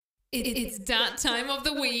It's that time of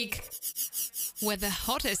the week where the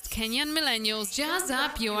hottest Kenyan millennials jazz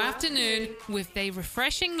up your afternoon with their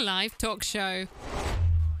refreshing live talk show.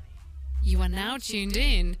 You are now tuned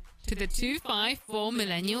in to the 254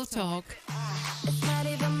 Millennial Talk.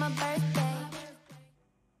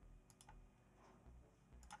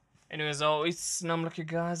 Anyways, it's Namlucky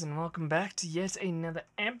guys, and welcome back to yet another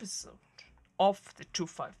episode of the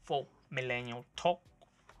 254 Millennial Talk.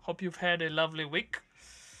 Hope you've had a lovely week.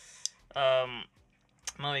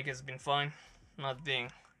 My week has been fine.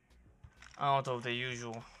 Nothing out of the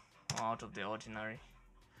usual, out of the ordinary.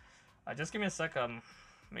 Just give me a sec. I'm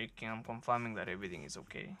confirming that everything is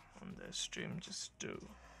okay on the stream.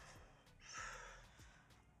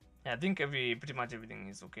 I think pretty much everything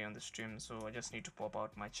is okay on the stream, so I just need to pop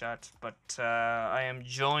out my chat. But I am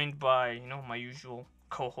joined by my usual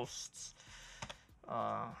co-hosts,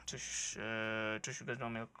 to Sugar No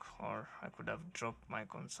Milk, or I could have dropped my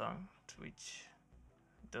concern, which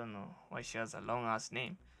I don't know why she has a long ass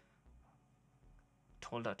name.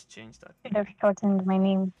 Told her to change that. Should have shortened my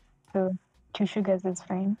name to Two Sugars is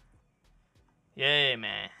fine. Yeah,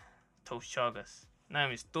 man. Two Sugars.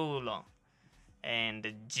 Name is too long. And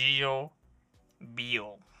Gio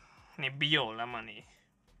Bio. Ni Bio la money.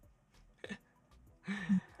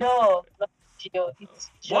 Joe, not Gio, it's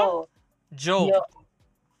Joe. What? Joe. Yo.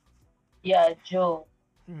 Yeah, Joe.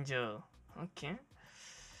 Joe. Okay.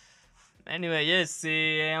 Anyway, yes, I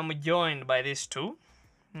am joined by these two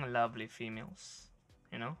lovely females,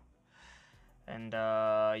 And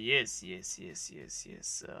yes.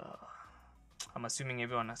 I'm assuming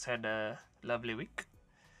everyone has had a lovely week.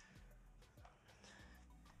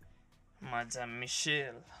 Madam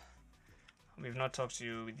Michelle, we've not talked to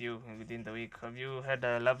you within the week. Have you had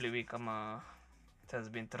a lovely week? It has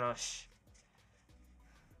been trash.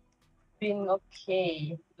 Been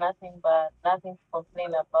okay. Nothing bad. Nothing to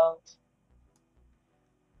complain about.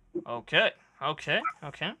 Okay.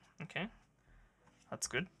 That's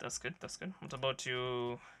good. What about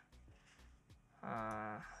you,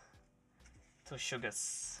 Two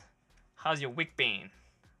Sugars? How's your week been?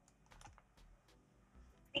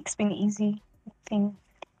 Week's been easy. Nothing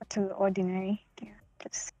to the ordinary. Yeah,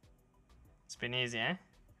 just It's been easy, eh?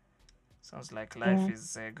 Sounds like life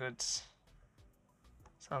is good.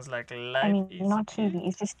 Sounds like life is not good. really.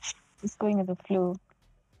 It's just going with the flow.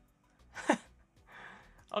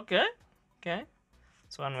 Okay.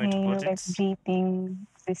 It's one way to put like it. breathing,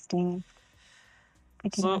 existing,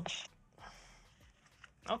 pretty So- much.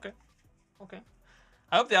 Okay.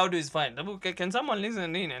 I hope the audio is fine. Can someone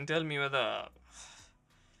listen in and tell me whether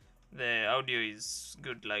the audio is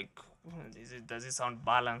good? Like, does it sound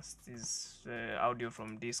balanced? Is the audio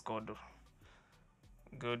from Discord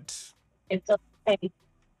good? It's okay.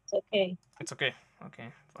 It's okay. It's okay.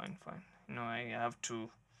 Okay, fine. I have to.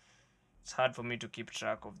 It's hard for me to keep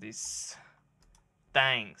track of these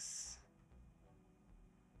things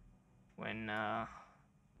when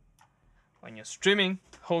you're streaming,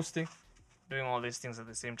 hosting, doing all these things at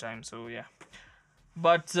the same time. So yeah.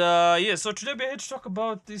 But so today we're here to talk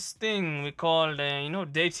about this thing we call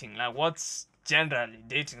dating. Like, what's generally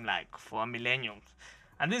dating like for millennials?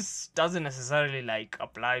 And this doesn't necessarily like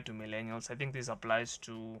apply to millennials. I think this applies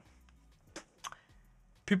to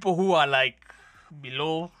people who are like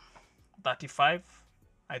below 35.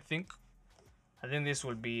 I think this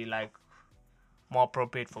will be like more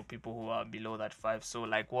appropriate for people who are below that 5. So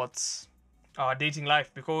like, what's our dating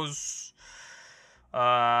life? Because we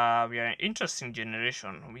are an interesting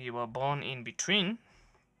generation. We were born in between.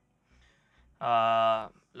 We were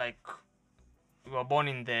born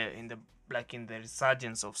in the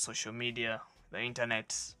resurgence of social media, the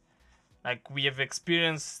internet. Like, we have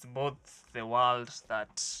experienced both the world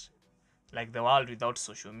the world without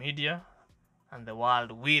social media and the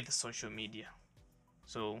world with social media.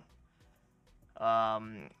 So I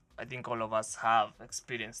think all of us have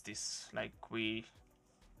experienced this. Like, you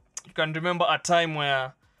can remember a time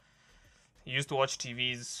where you used to watch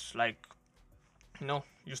TVs,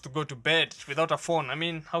 used to go to bed without a phone. I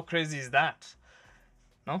mean, how crazy is that?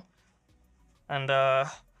 No? And I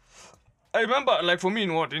remember, like, for me,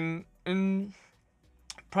 in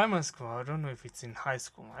primary school, I don't know if it's in high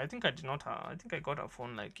school. I think I did not have. I think I got a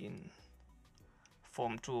phone like in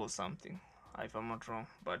Form 2 or something, if I'm not wrong.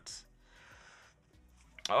 But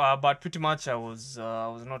pretty much I was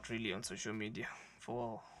not really on social media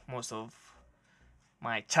for most of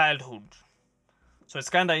my childhood. So it's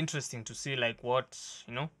kind of interesting to see like what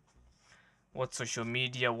social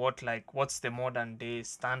media, what's the modern day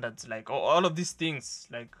standards, like all of these things,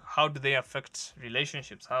 like how do they affect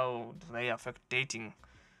relationships, how do they affect dating,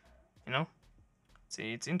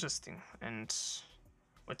 See, it's interesting. And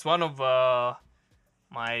it's one of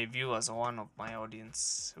my viewers or one of my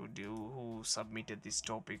audience who submitted this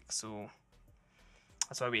topic, so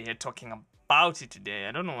that's why we're here talking about it today.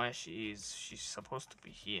 I don't know where she is. She's supposed to be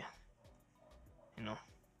here, you know.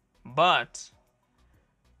 But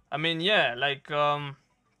I mean, yeah, like let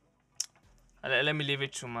me leave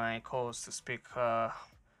it to my co-host to speak.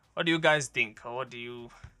 What do you guys think? Or what do you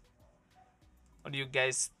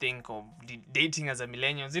guys think of dating as a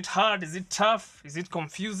millennial? Is it hard? Is it tough? Is it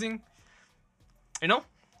confusing? You know,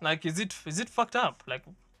 like is it fucked up? Like,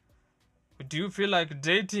 do you feel like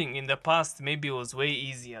dating in the past maybe was way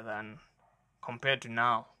easier than compared to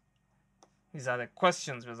now? These are the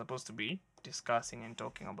questions we're supposed to be discussing and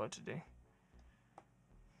talking about today.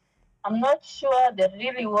 I'm not sure there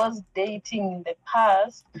really was dating in the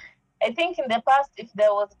past. I think in the past, if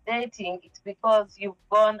there was dating, it's because you've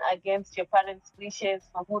gone against your parents' wishes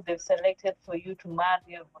for who they've selected for you to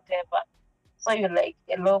marry or whatever. So you like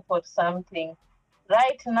elope or something.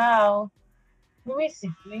 Right now, who is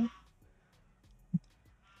it doing?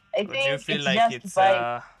 I Do you think feel it's like just it's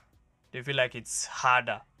vibe. do you feel like it's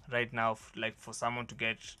harder right now, like for someone to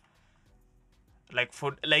get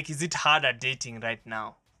is it harder dating right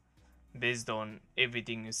now based on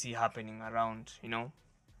everything you see happening around, you know,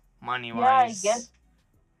 money Yeah, I wise, guess.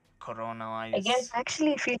 corona I guess wise? I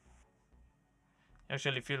actually feel,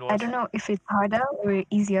 Actually feel I what? don't know if it's harder or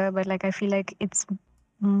easier, but like I feel like it's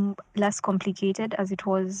less complicated as it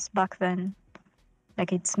was back then.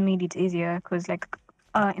 Like it's made it easier because like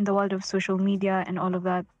in the world of social media and all of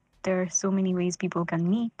that, there are so many ways people can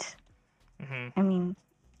meet. Mm-hmm. I mean,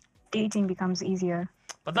 dating becomes easier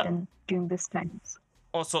But that than during this times.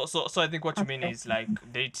 so I think what you mean Okay. is like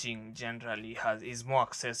dating generally is more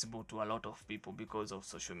accessible to a lot of people because of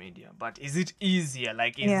social media. But is it easier?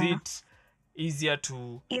 Like, is Yeah. it easier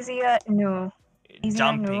to Easier, no. Easier, no.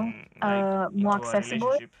 jumping like More into a accessible.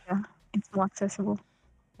 relationship? Yeah, it's more accessible.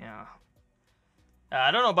 Yeah.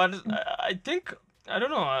 I don't know, but I think I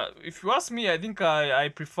don't know. If you ask me, I think I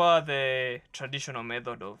prefer the traditional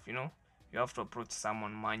method of, you know, you have to approach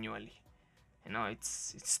someone manually. You know,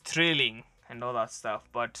 it's thrilling and all that stuff,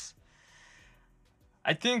 but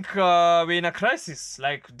I think we're in a crisis.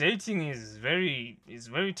 Like dating is very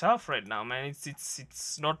tough right now, man.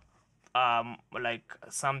 It's not like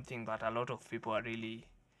something that a lot of people are really.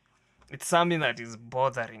 It's something that is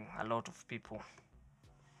bothering a lot of people.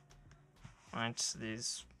 Right?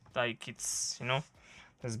 There's like it's, you know,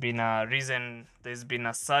 there's been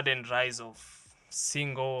a sudden rise of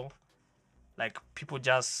single, like people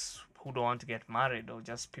just who don't want to get married, or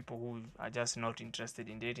just people who are just not interested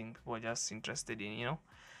in dating. People are just interested in, you know,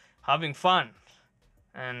 having fun.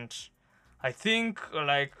 And I think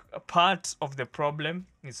like a part of the problem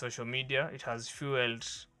is social media. It has fueled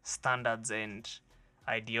standards and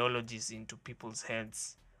ideologies into people's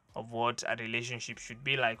heads of what a relationship should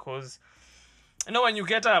be like. Because, you know, when you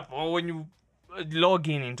get up or when you log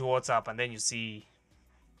in into WhatsApp and then you see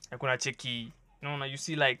like when I check, you know, you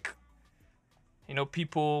see like, you know,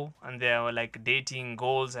 people and they're like dating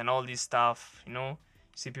goals and all this stuff, you know, you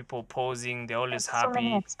see people posing, they're always There's so many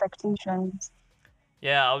happy. expectations.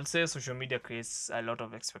 Yeah, I would say social media creates a lot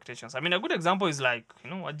of expectations. I mean, a good example is like, you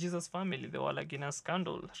know, a Jesus family. They were like in a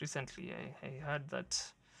scandal recently. I heard that.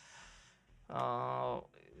 I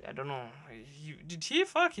don't know. Did he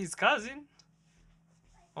fuck his cousin?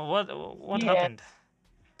 Or what Yeah, happened?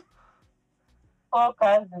 4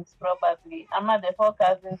 cousins probably. I'm at the 4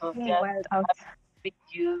 cousins was Really just wild out. big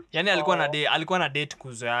used Yani for. alikuwa na date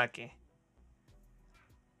kuzo yake.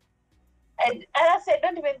 And honestly, I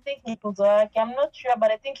don't even think ni kuzo wake. I'm not sure,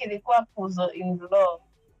 but I think ilikuwa kuzo in law,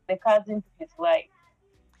 the cousin to his wife.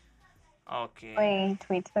 Okay.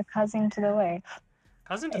 Wait, the cousin to the wife.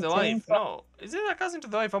 Cousin to I the think wife? so. No. Is it a cousin to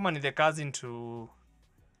the wife ama ni the cousin to...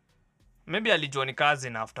 Maybe alijua ni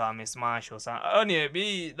cousin after amesmash or something.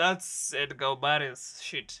 Anyway, that's Edgar Barres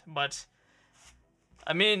shit. But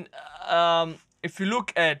I mean, if you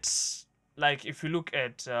look at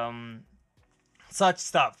such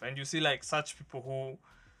stuff and you see like such people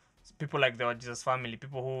like the Jesus family,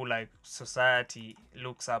 people who like society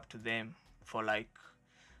looks up to them for, like,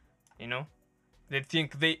 you know, they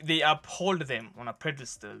think they uphold them on a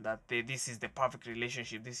pedestal that this is the perfect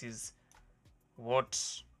relationship, this is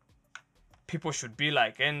what people should be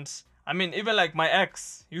like. And I mean, even like my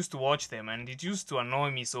ex used to watch them and it used to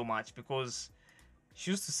annoy me so much because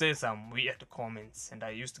she used to say some weird comments and I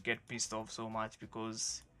used to get pissed off so much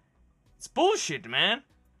because it's bullshit, man.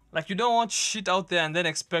 Like, you don't want shit out there and then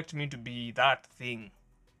expect me to be that thing,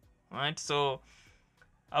 right? So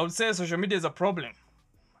I would say social media is a problem,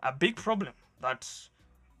 a big problem that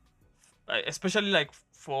especially like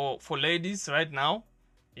for ladies right now,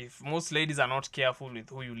 if most ladies are not careful with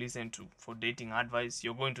who you listen to for dating advice,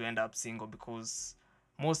 you're going to end up single, because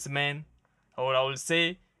most men, or I will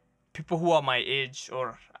say people who are my age,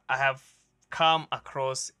 or I have come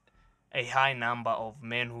across a high number of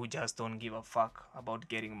men who just don't give a fuck about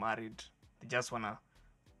getting married. They just want to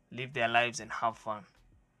live their lives and have fun.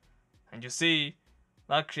 And you see,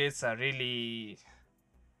 that creates a really,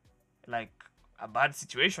 like, a bad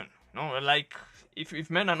situation. Like, if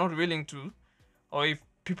men are not willing to, or if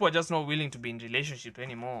people are just not willing to be in relationship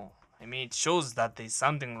anymore, I mean, it shows that there's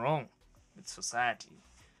something wrong with society.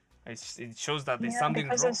 It shows that there's something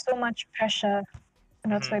because wrong. there's so much pressure.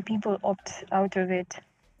 That's why people opt out of it.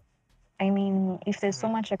 I mean, if there's so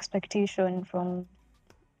much expectation from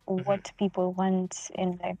what people want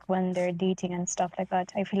in, like, when they're dating and stuff like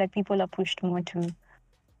that, I feel like people are pushed more to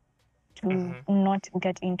not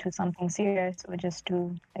get into something serious, or just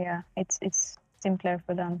to, it's simpler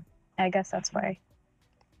for them. I guess that's why.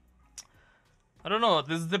 I don't know,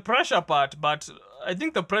 there's the pressure part, but I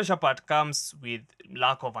think the pressure part comes with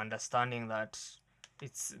lack of understanding that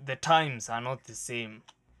the times are not the same.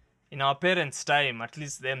 In our parents' time, at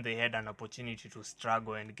least them, they had an opportunity to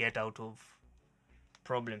struggle and get out of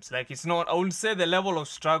problems. Like, it's not, I would say the level of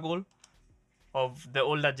struggle of the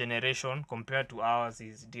older generation compared to ours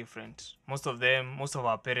is different. Most of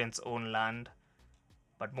our parents own land,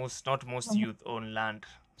 but not most youth own land.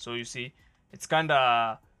 So you see, it's kind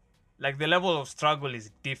of like the level of struggle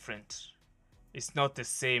is different. It's not the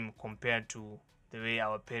same compared to the way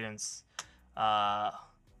our parents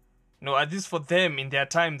no, at least for them, in their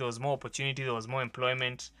time, there was more opportunity, there was more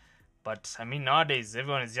employment. But I mean, nowadays,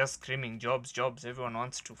 everyone is just screaming jobs, jobs. Everyone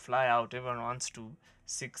wants to fly out. Everyone wants to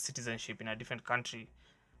seek citizenship in a different country.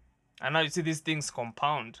 And now you see these things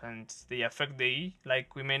compound, and they affect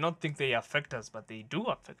like, we may not think they affect us, but they do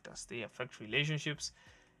affect us. They affect relationships.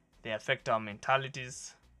 They affect our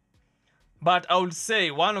mentalities. But I would say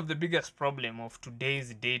one of the biggest problem of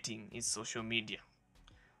today's dating is social media.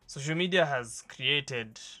 Social media has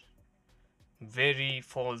created very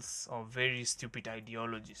false or very stupid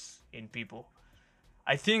ideologies in people.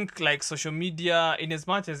 I think, like, social media, in as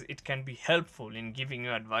much as it can be helpful in giving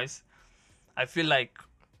you advice, I feel like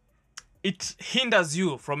it hinders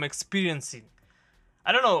you from experiencing,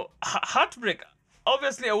 I don't know, heartbreak.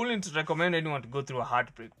 Obviously, I wouldn't recommend anyone to go through a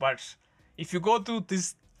heartbreak, but if you go through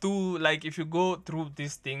if you go through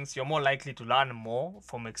these things, you're more likely to learn more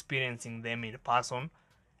from experiencing them in person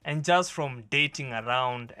and just from dating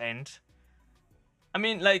around, and I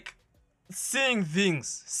mean, like, seeing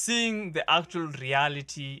the actual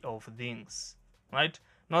reality of things, right?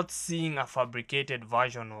 Not seeing a fabricated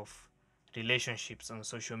version of relationships on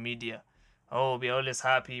social media. Oh, we're always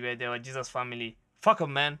happy, they were Jesus family. Fuck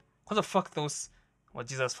 'em, man. What the fuck those were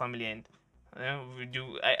Jesus family, and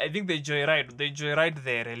I think they joyride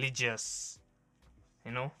the religious,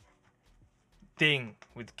 thing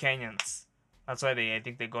with Kenyans. That's why I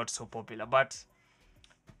think they got so popular. But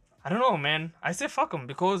I don't know, man. I say fuck them,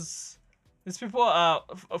 because these people are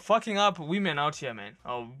fucking up women out here, man.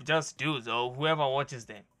 Or just dudes, or whoever watches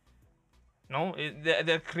them. No,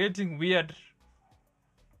 they're creating weird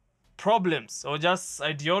problems or just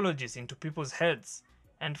ideologies into people's heads.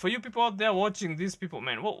 And for you people out there watching these people,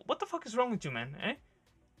 man, what the fuck is wrong with you, man?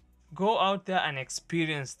 Go out there and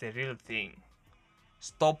experience the real thing.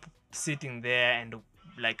 Stop sitting there and,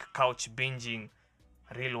 like, couch binging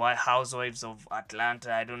Real Housewives of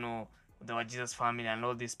Atlanta, I don't know, the Jesus family and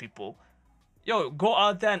all these people. Yo, go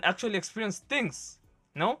out there and actually experience things.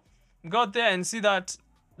 No? Go out there and see that,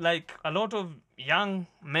 like, a lot of young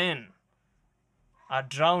men are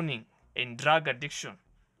drowning in drug addiction,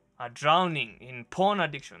 are drowning in porn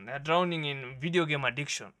addiction, they're drowning in video game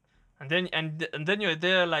addiction. And then you're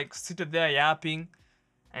there, like, seated there yapping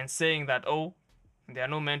and saying that, oh, there are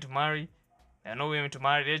no men to marry, there are no women to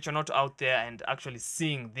marry, yet you're not out there and actually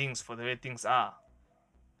seeing things for the way things are.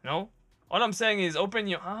 No? All I'm saying is open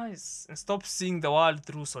your eyes and stop seeing the world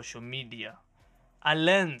through social media. A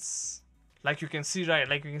lens. Like you can see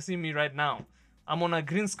me right now. I'm on a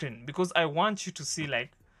green screen because I want you to see,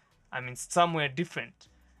 like, I'm in somewhere different.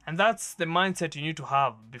 And that's the mindset you need to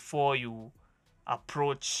have before you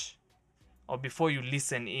approach or before you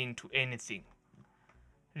listen into anything.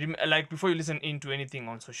 Like, before you listen into anything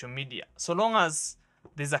on social media. So long as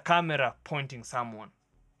there's a camera pointing someone,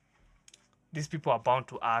 these people are bound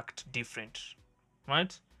to act different,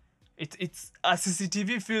 right? It's a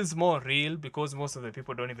CCTV feels more real because most of the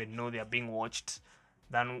people don't even know they are being watched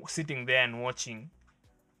than sitting there and watching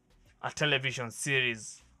a television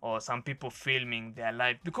series or some people filming their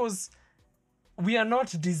life, because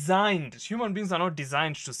human beings are not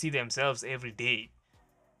designed to see themselves every day.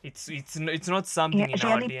 It's not something in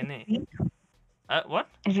our reality DNA. TV, What?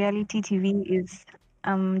 reality TV is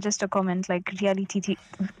just a comment, like reality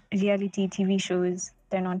TV shows,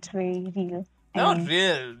 they're not very real. They're not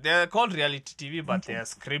real. They're called reality TV, but they Okay. are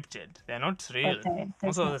scripted. They're not But real. there's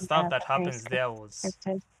Most of no, the yeah, stuff that they're very happens there was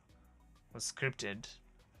scripted. scripted.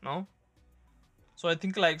 No? So I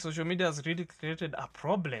think like social media has really created a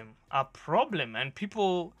problem. And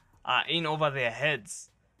people are in over their heads.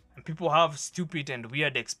 And people have stupid and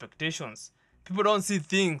weird expectations. People don't see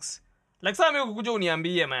things. Like some people kuja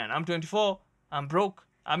uniambie, man, I'm 24, I'm broke.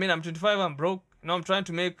 I'm 25, I'm broke. I'm trying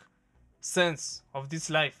to make sense of this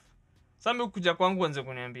life. Some people kuja kwangu wanze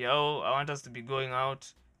kuniambia, oh, I want us to be going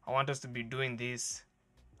out. I want us to be doing this.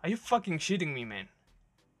 Are you fucking shitting me, man?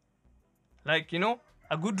 Like,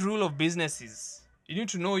 a good rule of business is you need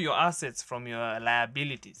to know your assets from your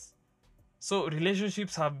liabilities. So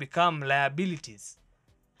relationships have become liabilities.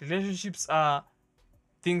 Relationships are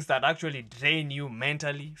things that actually drain you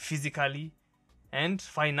mentally, physically, and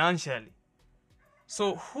financially.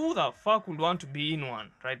 So who the fuck would want to be in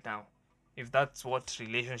one right now if that's what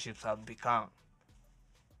relationships have become?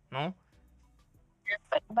 No?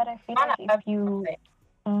 But I feel like if you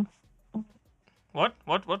mm, What?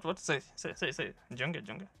 Say.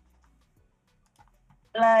 Junge.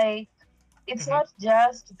 Like, it's Mhm. not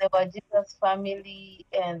just the Wajiba's family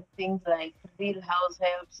and things like Real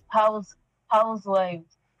Housewives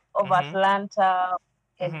of Mhm. Atlanta,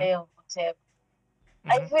 Mhm. LA, or whatever.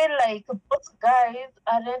 I Mhm. feel like those guys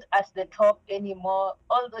aren't at the top anymore.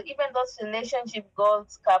 Although even those relationship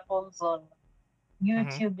goals couples on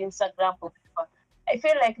YouTube, Instagram, whatever, I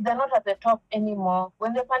feel like they're not at the top anymore.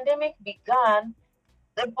 When the pandemic began,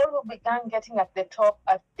 the people who began getting at the top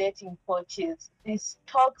are dating coaches. These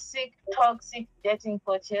toxic dating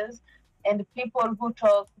coaches, and people who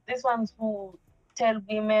talk, these ones who tell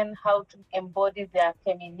women how to embody their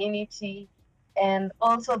femininity, and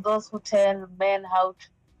also those who tell men how to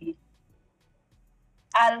be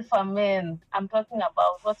alpha men. I'm talking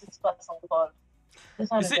about what's this person called? This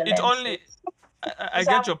one You is see, the it lens only. six. I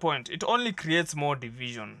get your point. It only creates more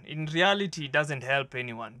division. In reality, it doesn't help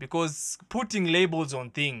anyone because putting labels on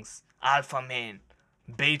things, alpha men,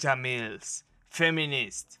 beta males,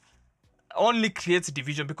 feminist, only creates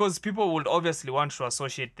division because people would obviously want to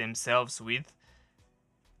associate themselves with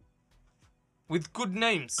good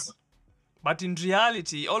names. But in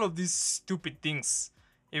reality, all of these stupid things,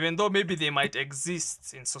 even though maybe they might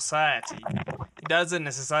exist in society, it doesn't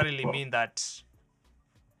necessarily mean that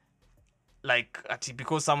like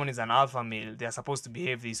because someone is an alpha male, they're supposed to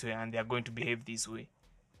behave this way and they're going to behave this way.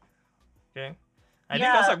 Okay, I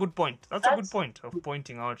think that's Yeah, a good point. That's a good that's point of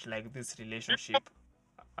pointing out like this relationship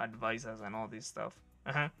advisors and all this stuff.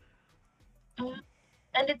 Uh-huh.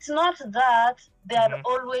 and it's not that they are Mm-hmm.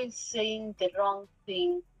 always saying the wrong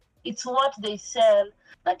thing. It's what they sell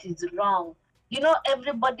that is wrong.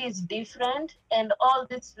 Everybody is different, and all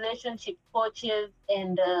these relationship coaches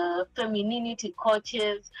and femininity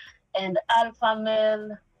coaches and alpha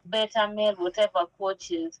male, beta male, whatever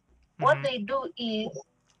coaches, what Mm-hmm. they do is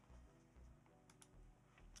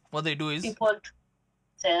What they do is people to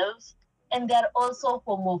themselves, and they're also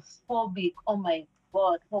homophobic. Oh my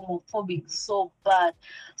God, homophobic so bad.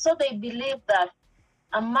 So they believe that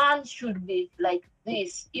a man should be like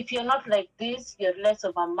this. If you're not like this, you're less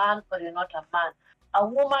of a man or you're not a man. A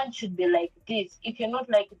woman should be like this. If you're not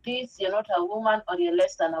like this, you're not a woman or you're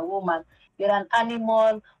less than a woman. You're an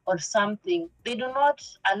animal or something. They do not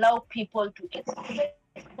allow people to express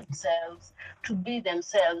themselves, to be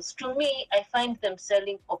themselves. To me, I find them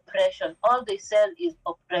selling oppression. All they sell is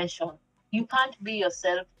oppression. You can't be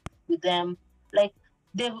yourself with them. Like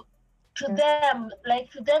they to them,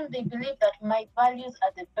 they believe that my values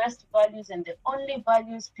are the best values and the only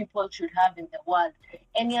values people should have in the world.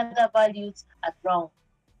 Any other values are wrong.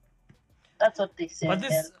 That's what they say.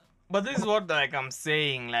 but this is what like I'm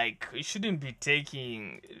saying, like you shouldn't be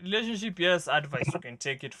taking relationship, yes, advice, you can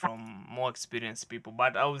take it from more experienced people,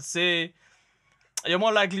 but I would say you're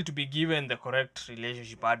more likely to be given the correct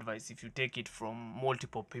relationship advice if you take it from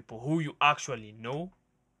multiple people who you actually know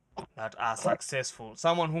that are successful.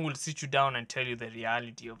 Someone who will sit you down and tell you the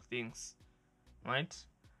reality of things, right?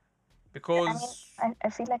 I mean, Because I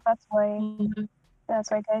feel like that's why Mhm.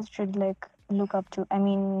 guys should like look up to. I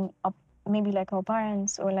mean, maybe like our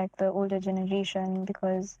parents or like the older generation,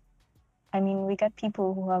 because I mean, we get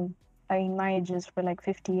people who are in marriages for like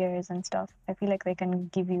 50 years and stuff. I feel like they can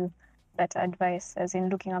give you better advice, as in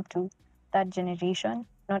looking up to that generation.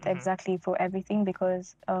 Not exactly for everything,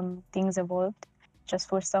 because things evolved. Just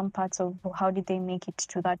for some parts of how did they make it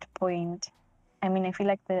to that point. I mean, I feel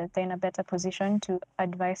like they're in a better position to advise us than maybe like our parents or like the older generation, because I mean, we get people who are in marriages for like 50 years and stuff. I feel like they can give you better advice, as in looking up to that generation. Not exactly for everything, because things evolved. Just for some parts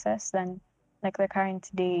of how did they make it to that point. like the current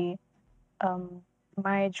day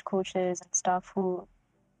marriage coaches and stuff who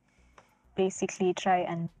basically try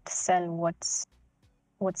and sell what's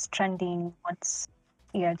trending,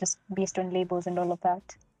 just based on labels and all of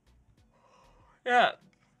that. Yeah,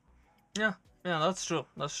 yeah, yeah. That's true.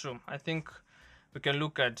 That's true. I think we can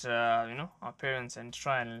look at our parents and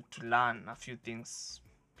try to learn a few things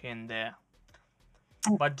here and there.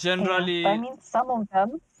 But generally, but I mean, some of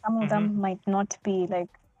them Mhm. might not be like.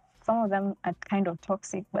 Some of them are kind of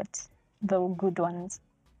toxic, but the good ones.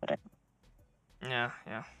 Yeah,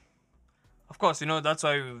 yeah. Of course, that's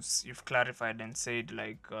why you've clarified and said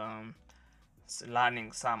like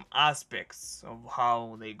learning some aspects of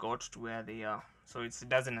how they got to where they are. So it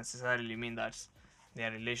doesn't necessarily mean that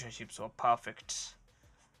their relationships were perfect.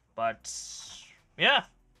 But yeah,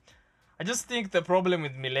 I just think the problem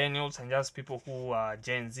with millennials and just people who are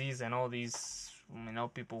Gen Zs and all these,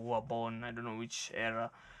 people who are born, I don't know which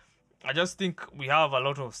era, I just think we have a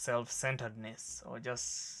lot of self-centeredness, or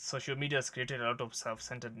just social media has created a lot of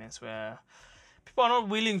self-centeredness where people are not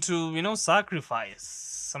willing to, sacrifice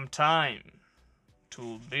some time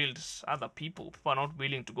to build other people. People are not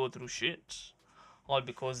willing to go through shit, all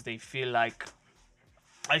because they feel like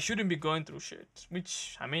I shouldn't be going through shit.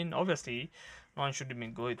 Which, I mean, obviously, no one should be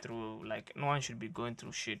going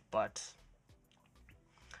through shit, but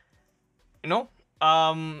you know,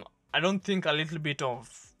 I don't think a little bit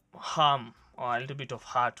of harm or a little bit of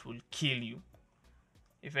hurt will kill you.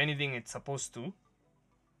 If anything, it's supposed to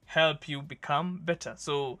help you become better.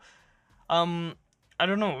 So, I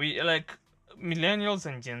don't know. We like millennials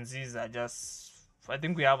and Gen Zs are just. I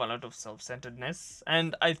think we have a lot of self-centeredness,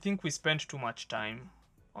 and I think we spend too much time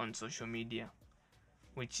on social media,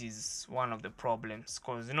 which is one of the problems.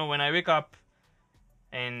 Because when I wake up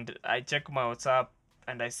and I check my WhatsApp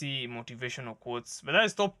and I see motivational quotes, but I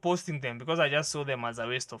stop posting them because I just saw them as a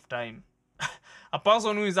waste of time. A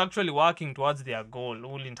person who is actually working towards their goal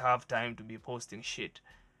wouldn't have time to be posting shit.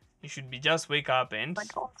 You should be just wake up and But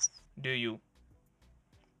also, do you.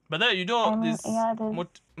 But then I mean, this yeah, there's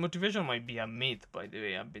motivation might be a myth. By the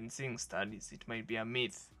way, I've been seeing studies. It might be a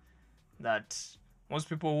myth that most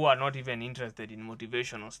people who are not even interested in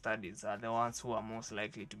motivational studies are the ones who are most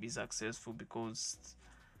likely to be successful because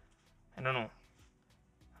I don't know.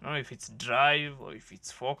 I don't know if it's drive or if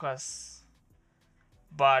it's focus.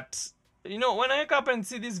 But when I wake up and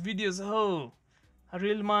see these videos, oh, a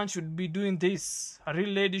real man should be doing this, a real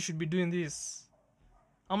lady should be doing this.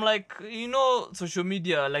 I'm like, social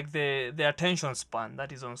media, like the attention span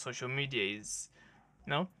that is on social media is,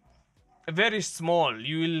 very small.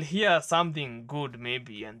 You will hear something good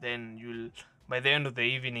maybe, and then by the end of the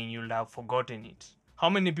evening, you'll have forgotten it. How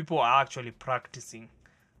many people are actually practicing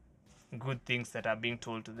good things that are being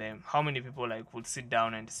told to them? How many people would sit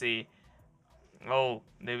down and say, oh,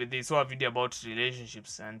 they saw a video about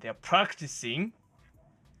relationships and they're practicing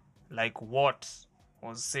like what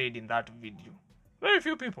was said in that video? Very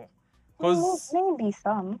few people. Because maybe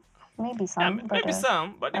some, yeah, but maybe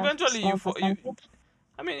some, but a eventually small percentage.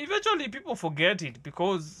 I mean, eventually people forget it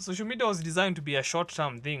because social media was designed to be a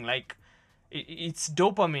short-term thing. Like, it's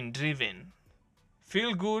dopamine driven.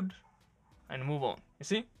 Feel good and move on. You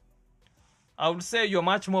see? I would say you're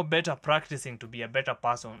much more better practicing to be a better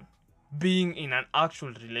person, being in an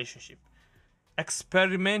actual relationship,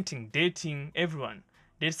 experimenting, dating everyone.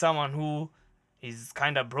 Date someone who is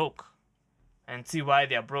kind of broke and see why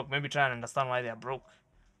they're broke. Maybe try and understand why they're broke.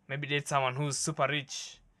 Maybe date someone who's super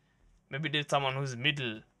rich. Maybe date someone who's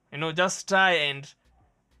middle. Just try and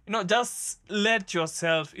just let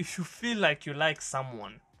yourself, if you feel like you like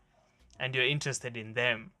someone and you're interested in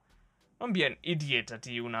them, don't be an idiot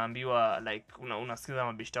ati unaambiwa like unasikiza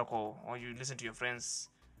mabishti yako, or you listen to your friends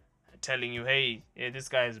telling you, hey, this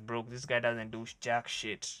guy is broke, this guy doesn't do jack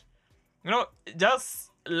shit.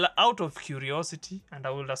 Just out of curiosity, and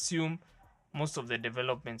I will assume most of the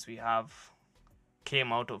developments we have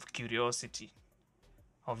came out of curiosity,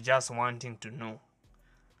 of just wanting to know.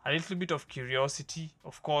 A little bit of curiosity,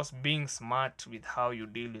 of course, being smart with how you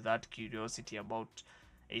deal with that curiosity about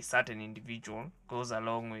a certain individual goes a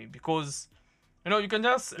long way, because you can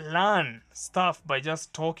just learn stuff by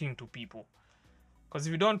just talking to people. Because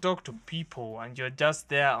if you don't talk to people and you're just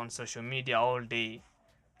there on social media all day,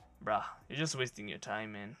 bruh, you're just wasting your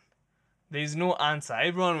time, man. There is no answer.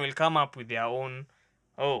 Everyone will come up with their own,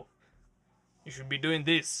 oh, you should be doing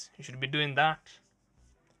this, you should be doing that.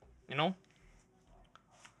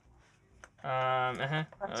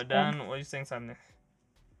 Dan, what are you saying something?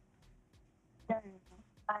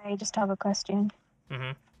 I just have a question.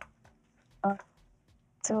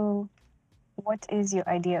 So, what is your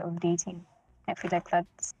idea of dating? I feel like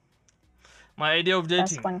that's My idea of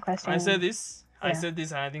That's dating. one question. I said this. I Yeah. said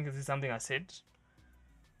this, and I think this is something I said.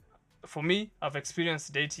 For me, I've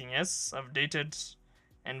experienced dating. Yes, I've dated,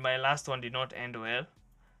 and my last one did not end well.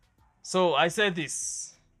 So I said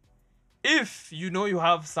this: if you know you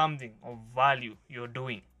have something of value you're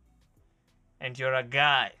doing, and you're a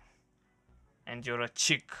guy, and you're a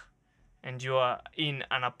chick, and you are in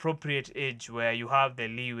an appropriate age where you have the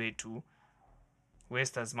leeway to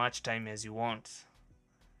waste as much time as you want,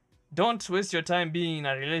 don't waste your time being in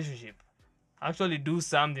a relationship. Actually do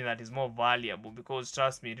something that is more valuable, because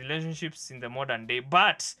trust me, relationships in the modern day,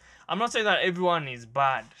 but I'm not saying that everyone is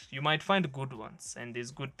bad. You might find good ones, and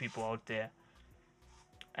there's good people out there.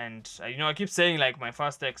 And I keep saying like my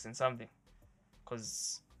first ex and something,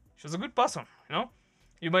 because she was a good person.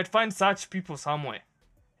 You might find such people somewhere.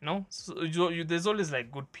 So there's always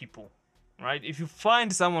like good people, right? If you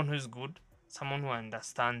find someone who's good, someone who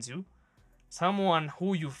understands you, someone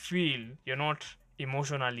who you feel you're not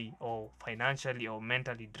emotionally or financially or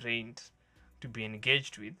mentally drained to be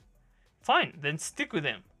engaged with, fine, then stick with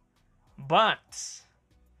them. But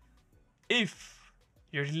if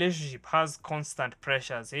your relationship has constant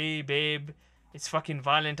pressures, hey babe, it's fucking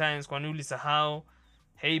Valentine's, kwanuli sahau,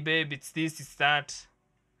 hey babe, it's this, it's that,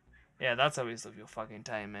 yeah, that's a waste of your fucking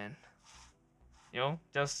time, man. You're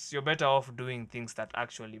better off doing things that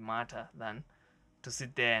actually matter than to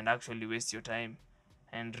sit there and actually waste your time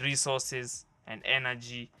and resources and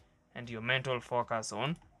energy and your mental focus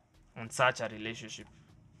on such a relationship.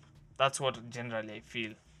 That's what generally I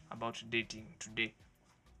feel about dating today.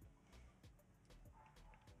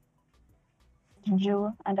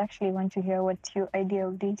 Joe, I'd actually want to hear what your idea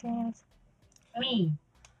of dating is. Me,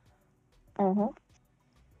 Mm-hmm.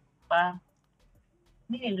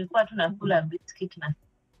 mi nilikuwa tu nakula biscuit na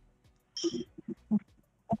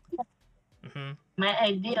Mm-hmm. my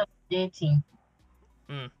idea of dating.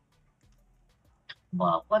 Mm.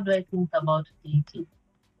 Well, what do I think about dating?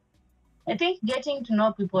 I think getting to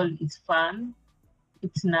know people is fun.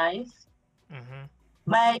 It's nice. Mm-hmm.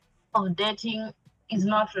 My idea of dating is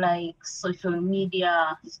not like social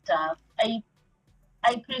media stuff.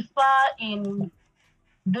 I prefer in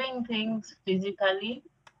doing things physically,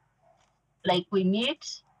 like we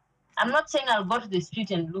meet. I'm not saying I'll go to the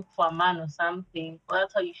street and look for a man or something. Well,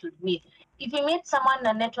 that's how you should meet. If you meet someone in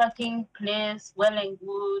a networking place, well and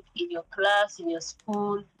good, in your class, in your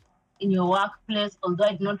school, in your workplace, although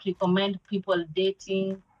I do not recommend people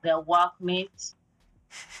dating their workmates.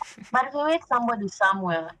 But if you meet somebody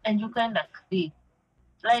somewhere and you kind of click,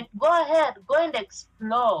 like go ahead, go and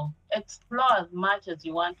explore as much as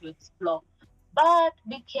you want to explore, but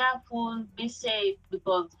be careful, be safe,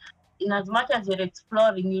 because in as much as you're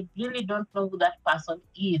exploring, you really don't know who that person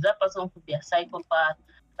is. That person could be a psychopath,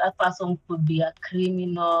 that person could be a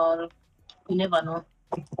criminal, you never know.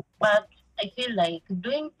 But I feel like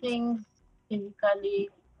doing things physically,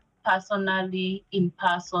 personally, in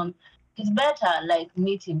person is better, like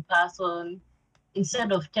meet in person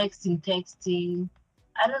instead of texting.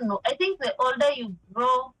 I don't know. I think the older you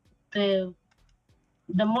grow, the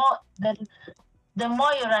the more the more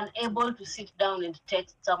you're unable to sit down and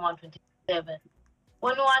text someone 27.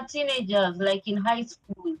 When we were teenagers, like in high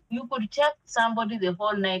school, you could text somebody the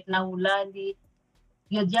whole night, na hulali,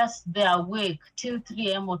 you're just there awake till 3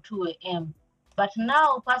 a.m. or 2 a.m. But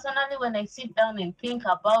now, personally, when I sit down and think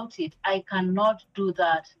about it, I cannot do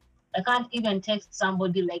that. I can't even text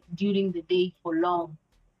somebody like during the day for long.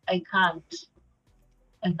 I can't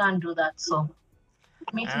do that. So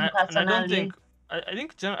meeting And I don't personally, think I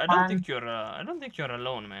don't think you're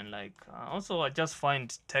alone, man. Like also, I just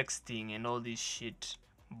find texting and all this shit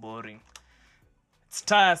boring. It's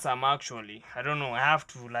tiresome, actually. I don't know. I have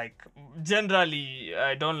to like. Generally,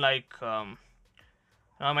 I don't like.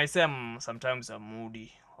 I might say sometimes I'm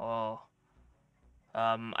moody, or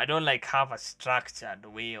I don't like have a structured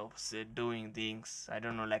way of doing things. I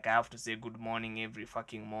don't know. Like I have to say good morning every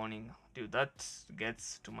fucking morning, dude. That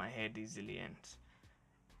gets to my head easily and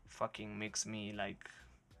fucking makes me like,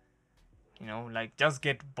 like just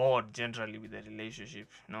get bored generally with the relationship.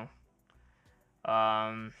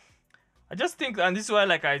 I just think, and this is why,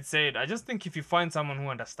 like I said, I just think if you find someone who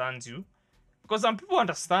understands you, because some people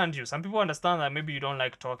understand you, some people understand that maybe you don't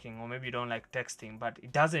like talking or maybe you don't like texting, but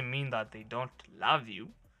it doesn't mean that they don't love you.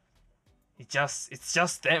 It's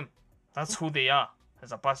just them. That's who they are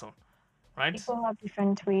as a person, right? People have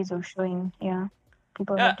different ways of showing, yeah.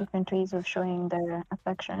 People Yeah. have different ways of showing their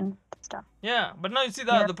affection and stuff. Yeah, but now you see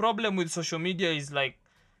that the problem with social media is like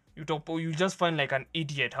you just find like an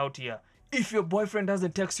idiot out here. If your boyfriend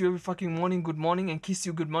doesn't text you every fucking morning good morning and kiss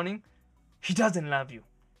you good morning, he doesn't love you.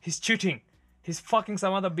 He's cheating. He's fucking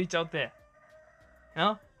some other bitch out there.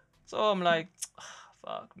 So I'm like,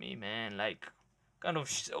 fuck me, man. Like,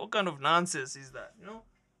 what kind of nonsense is that, you know?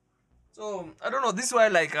 So I don't know. This is why,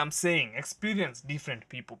 like I'm saying, experience different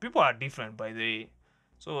people. People are different, by the way.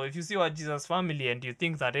 So if you see what Jesus family and you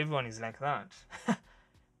think that everyone is like that,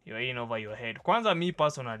 you're in over your head. Kwanzaa, me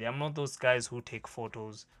personally, I'm not those guys who take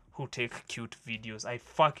photos, who take cute videos. I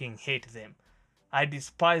fucking hate them. I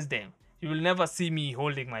despise them. You will never see me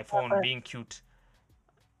holding my phone being cute.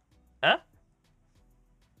 Huh?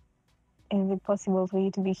 Is it possible for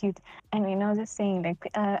you to be cute? I mean, I was just saying, like,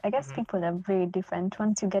 I guess people are very different.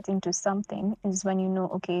 Once you get into something, is when you know,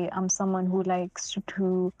 okay, I'm someone who likes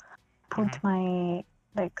to put my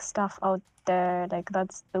like stuff out there. Like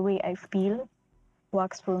that's the way I feel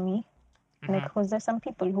works for me. Like, because there's some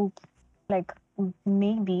people who, like,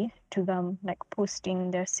 maybe to them, like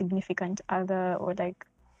posting their significant other or like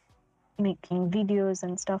making videos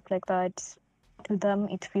and stuff like that, to them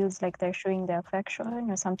it feels like they're showing their affection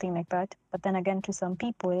or something like that. But then again, to some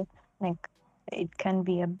people, like, it can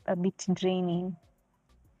be a bit draining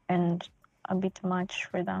and a bit much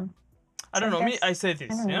for them. I don't know. Me, I say I this.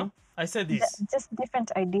 don't You know, know. I say this. Just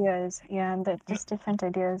different ideas. Yeah, just different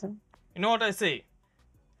ideas. You know what I say?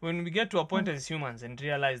 When we get to a point as humans and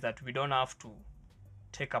realize that we don't have to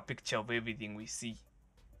take a picture of everything we see,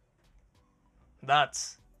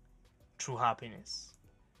 that's true happiness.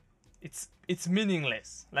 It's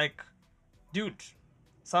meaningless. Like, dude,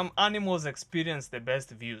 some animals experience the best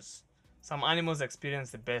views. Some animals experience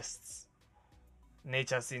the best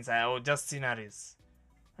nature scenes or just sceneries.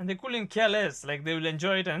 And they couldn't care less. Like, they will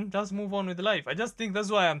enjoy it and just move on with life. I just think that's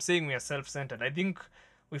why I'm saying we are self-centered. I think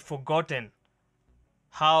we've forgotten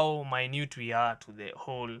how minute we are to the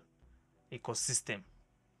whole ecosystem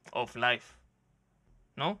of life.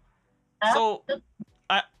 No? So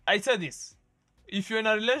I said this. If you're in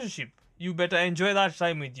a relationship, you better enjoy that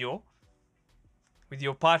time with your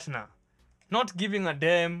partner. Not giving a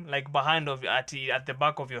damn, like, behind of at the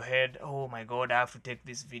back of your head, oh my god, I have to take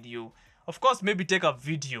this video. Of course, maybe take a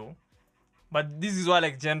video, but this is why,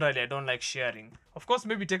 like, generally I don't like sharing. Of course,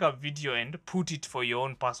 maybe take a video and put it for your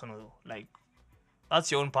own personal, like,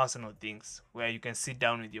 that's your own personal things where you can sit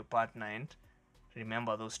down with your partner and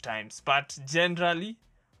remember those times. But generally,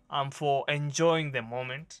 I'm for enjoying the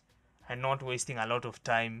moment and not wasting a lot of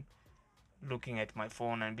time looking at my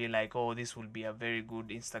phone and be like, oh, this will be a very good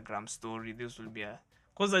Instagram story. This will be a...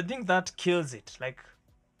 Because I think that kills it. Like,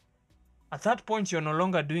 at that point, you're no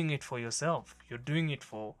longer doing it for yourself. You're doing it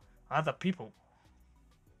for other people.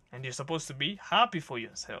 And you're supposed to be happy for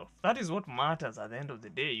yourself. That is what matters at the end of the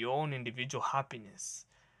day, your own individual happiness.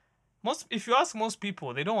 If you ask most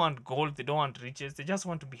people, they don't want gold, they don't want riches, they just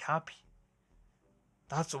want to be happy.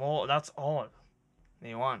 That's all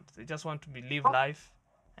they want. They just want to live life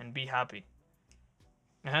and be happy.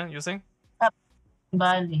 You're saying?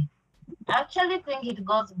 Bali. I actually think it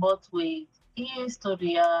goes both ways.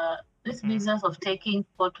 History, this business of taking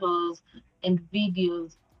photos and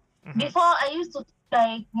videos. Before, I used to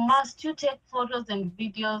like, must you take photos and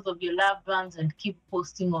videos of your loved ones and keep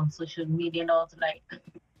posting on social media? And I was like,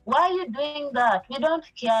 why are you doing that? We don't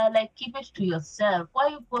care. Like, keep it to yourself. Why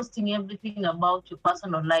are you posting everything about your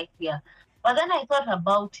personal life here? But then I thought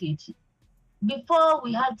about it. Before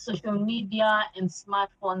we had social media and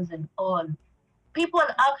smartphones and all, people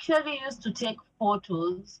actually used to take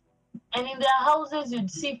photos, and in their houses, you'd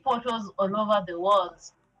see photos all over the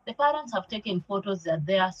walls. The parents have taken photos that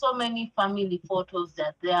there are so many family photos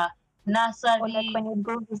that there are nursery. Or like when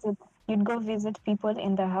you'd go visit people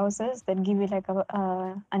in their houses, they'd give you like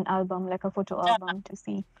an album, like a photo album to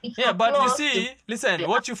see. Yeah, but you see, listen,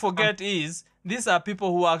 what you forget is these are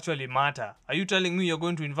people who actually matter. Are you telling me you're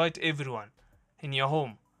going to invite everyone in your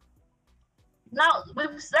home? Now,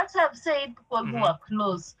 that's what I've said, people who are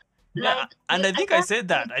close. Yeah, like, and I think I said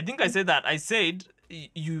that. I said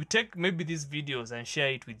you take maybe these videos and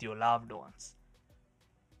share it with your loved ones.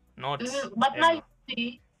 Not. But now you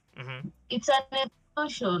see, it's an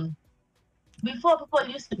evolution. Before, people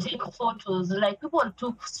used to take photos. Like, people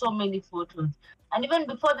took so many photos. And even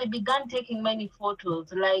before they began taking many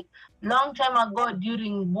photos, like long time ago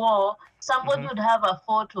during war, somebody would have a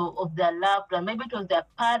photo of their loved one. Maybe it was their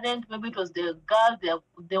parent, maybe it was their girl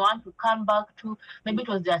they want to come back to, maybe it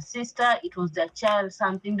was their sister, it was their child,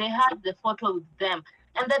 something. They had the photo with them.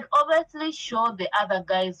 And that obviously showed the other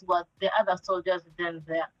guys, what the other soldiers then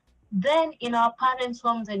there. Then in our parents'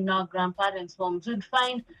 homes and in our grandparents' homes, we'd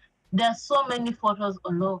find there's so many photos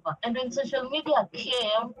all over. And when social media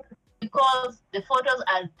came, because the photos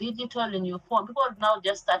are digital in your phone, people now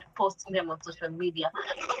just start posting them on social media.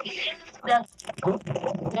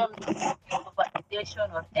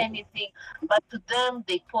 validation or anything. But to them,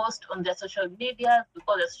 they post on their social media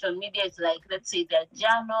because their social media is like, let's say, their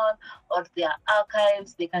journal or their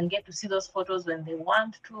archives. They can get to see those photos when they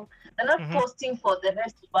want to. They're not posting for the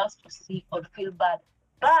rest of us to see or feel bad.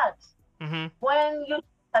 But when you look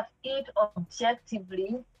at it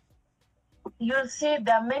objectively, you'll see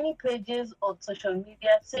there are many pages on social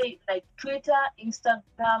media, say like Twitter,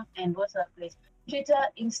 Instagram, and what's that place? Twitter,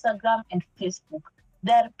 Instagram, and Facebook.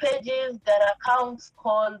 There are pages, there are accounts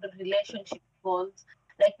called relationship goals.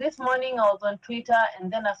 Like this morning, I was on Twitter,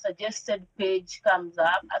 and then a suggested page comes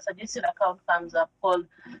up, a suggested account comes up called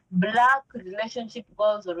Black Relationship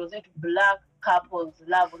Goals, or was it Black Couples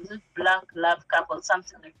Love, or was it Black Love Couples,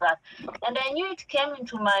 something like that. And I knew it came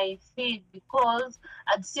into my feed because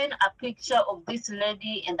I'd seen a picture of this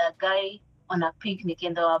lady and a guy on a picnic,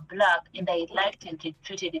 and they were black, and I liked and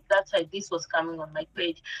retweeted it. That's why this was coming on my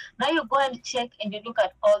page. Now you go and check and you look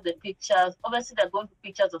at all the pictures. Obviously, they're going to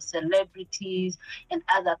pictures of celebrities and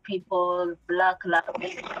other people, black love.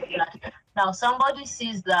 Now somebody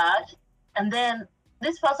sees that, and then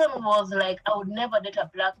this person was like, I would never date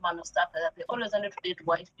a black man or stuff like that. They always wanted to date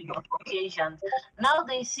white people on occasions. Now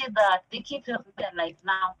they see that, they keep it there like,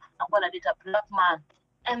 now I'm going to date a black man.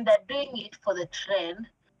 And they're doing it for the trend.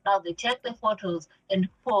 Now they take the photos and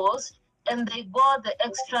post, and they go the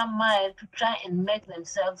extra mile to try and make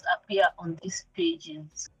themselves appear on these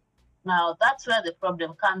pages. Now that's where the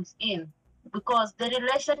problem comes in, because the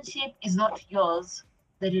relationship is not yours.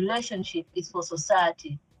 The relationship is for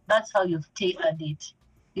society. That's how you've tailored it.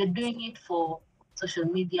 You're doing it for social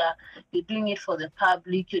media. You're doing it for the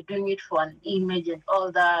public. You're doing it for an image and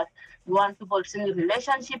all that. You want people to see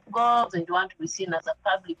relationship goals, and you want to be seen as a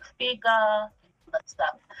public figure, that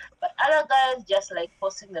stuff. But other guys just like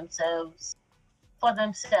posting themselves for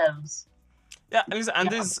themselves. Yeah,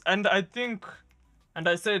 and I think, and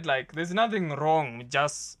I said, like, there's nothing wrong with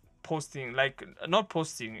just posting, like, not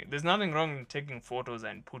posting. There's nothing wrong in taking photos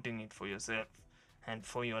and putting it for yourself and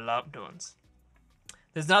for your loved ones.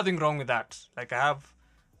 There's nothing wrong with that. Like, I have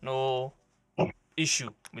no issue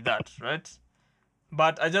with that, right?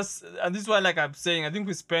 But and this is why, like I'm saying, I think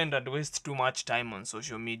we spend and waste too much time on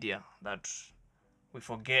social media that we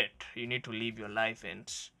forget you need to live your life and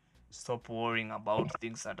stop worrying about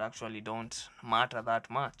things that actually don't matter that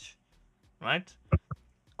much, right?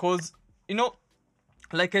 Because, you know,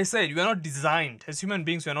 like I said, we're not designed, as human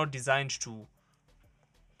beings, we're not designed to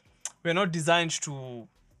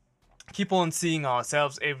keep on seeing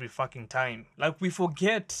ourselves every fucking time. Like, we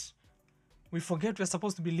forget we're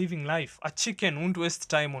supposed to be living life. A chicken won't waste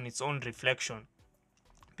time on its own reflection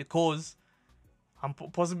because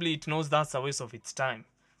possibly it knows that's a waste of its time.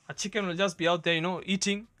 A chicken will just be out there, you know,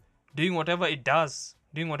 eating, doing whatever it does,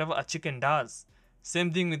 doing whatever a chicken does.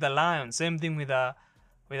 Same thing with a lion, same thing with a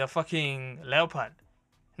fucking leopard,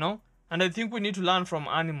 you know? And I think we need to learn from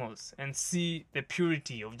animals and see the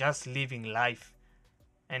purity of just living life.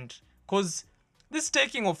 And because this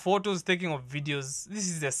taking of photos, taking of videos, this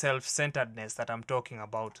is the self-centeredness that I'm talking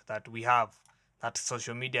about, that we have, that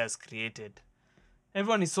social media has created.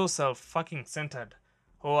 Everyone is so self-fucking-centered.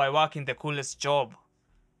 Oh, I work in the coolest job.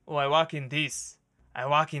 Oh, I work in this. I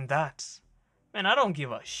work in that. Man, I don't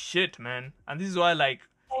give a shit, man. And this is why, like...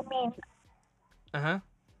 I mean... You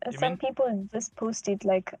some mean? people just post it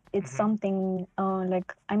like it's something,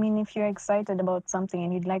 like, I mean, if you're excited about something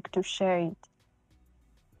and you'd like to share it.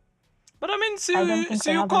 But I mean, I don't think so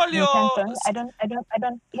they you have call an your... intention. I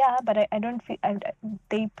don't, yeah, but I don't feel,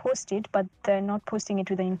 they post it, but they're not posting it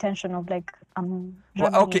with the intention of like, Well,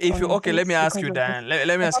 okay, if you, okay, let me ask you, Dan.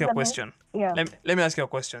 Let me ask you a problem is- question. yeah. Let me ask you a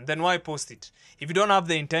question. Then why post it? If you don't have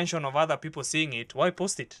the intention of other people seeing it, why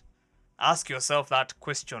post it? Ask yourself that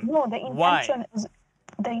question. No, Why?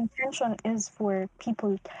 the intention is for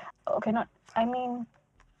people. Okay, not. I mean,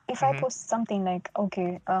 if I post something like,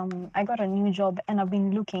 okay, I got a new job and I've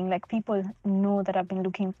been looking, like people know that I've been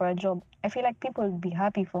looking for a job. I feel like people would be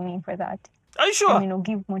happy for me for that. Are you sure? And, you know,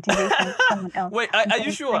 give motivation to someone else. Wait, are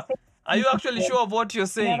you sure? Are you actually sure of what you're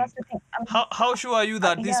saying? Yeah, that's the thing. How sure are you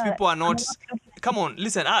that these people are not... looking- Come on,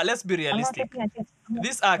 listen. Let's be I'm not realistic. looking at it.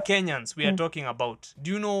 These are Kenyans we are talking about.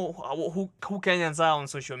 Do you know who Kenyans are on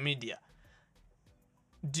social media?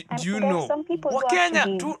 Do you there are know? some people who Wakenya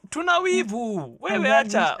actually tuna wivu. Wewe well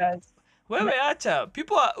acha. wishers. Wewe acha.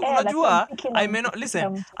 People are, like unajua, picking I on- may not,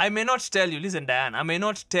 listen, picking I may not tell you, listen Diane, I may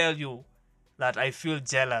not tell you that I feel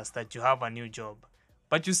jealous that you have a new job.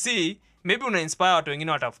 But you see, maybe una inspire watu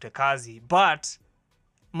wengine watafute kazi, but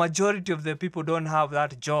majority of the people don't have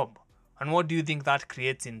that job. And what do you think that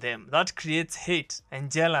creates in them? That creates hate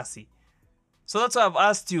and jealousy. So that's why I've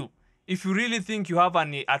asked you, If you really think you have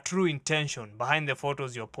a true intention behind the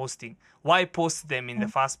photos you're posting, why post them in the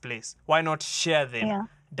first place? Why not share them Yeah.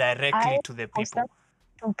 directly I to the post people?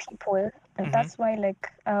 them to people. And that's why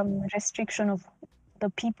like restriction of the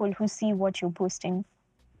people who see what you're posting,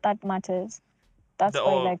 that matters. That's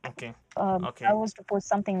why like Okay. if I was to post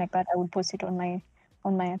something like that, I would post it on my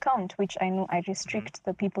account, which I know I restrict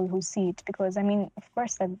the people who see it, because I mean, of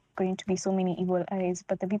course there are going to be so many evil eyes,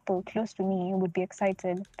 but the people close to me would be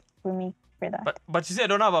excited for me for that. But you see, I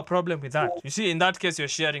don't have a problem with that. You see, in that case, you're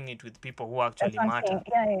sharing it with people who That's actually what I'm matter.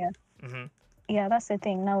 saying. Yeah. Mm-hmm. Yeah, that's the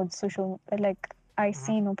thing. Now it's social, like I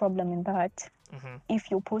see no problem in that.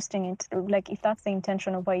 If you're posting it, like if that's the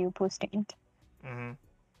intention of why you're posting it.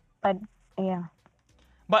 But yeah.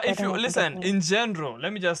 But I if don't you know if you listen, get me. in general,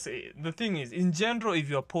 let me just say, the thing is, in general, if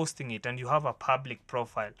you're posting it and you have a public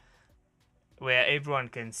profile where everyone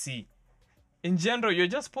can see, in general, you're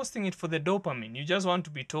just posting it for the dopamine. You just want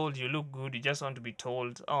to be told you look good. You just want to be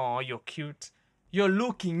told, oh, you're cute.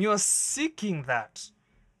 You're seeking that.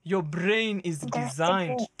 Your brain is That's the thing.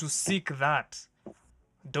 designed to seek that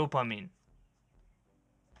dopamine.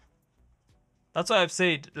 That's why I've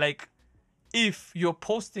said, like, if you're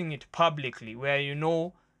posting it publicly where you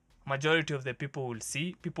know majority of the people will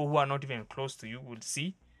see, people who are not even close to you will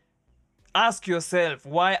see, ask yourself,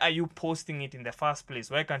 why are you posting it in the first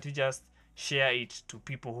place? Why can't you just share it to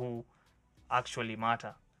people who actually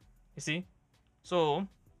matter? You see? So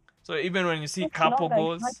even when you see It's couple longer. You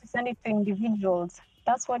want goals, to send it to individuals.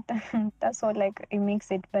 That's what that's what like it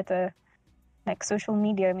makes it better. Like social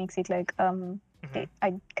media makes it like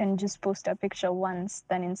I can just post a picture once,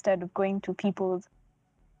 then instead of going to people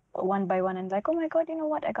one by one and like, oh my god, you know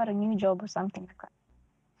what? I got a new job or something like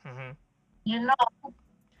that. You know,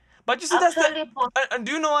 but you see that's the actually, post and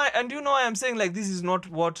do you know why I'm saying like this is not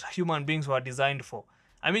what human beings were designed for?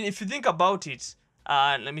 I mean, if you think about it,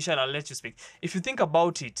 Michelle, I'll let you speak. If you think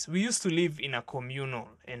about it, we used to live in a communal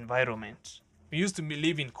environment. We used to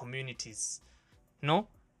live in communities, no?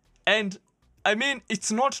 And I mean,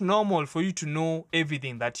 it's not normal for you to know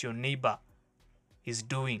everything that your neighbor is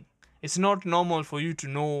doing. It's not normal for you to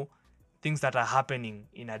know things that are happening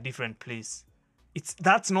in a different place.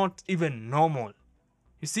 That's not even normal.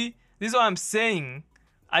 You see, this is what I'm saying.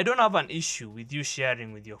 I don't have an issue with you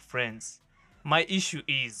sharing with your friends. My issue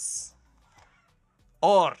is,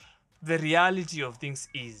 or the reality of things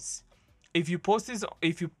is, if you post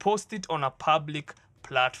it on a public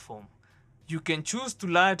platform, you can choose to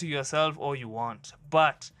lie to yourself all you want,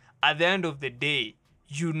 but at the end of the day,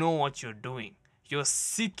 you know what you're doing. You're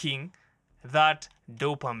seeking that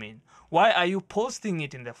dopamine. Why are you posting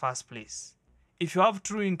it in the first place? If you have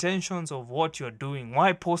true intentions of what you're doing,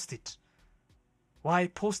 why post it? Why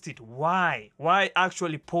post it? Why? Why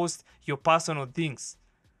actually post your personal things?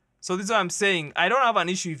 So this is what I'm saying. I don't have an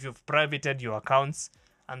issue if you've privated your accounts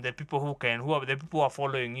and the people who are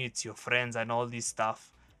following you, it's your friends and all this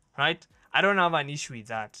stuff, right? I don't have an issue with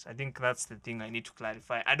that. I think that's the thing I need to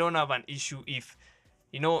clarify. I don't have an issue if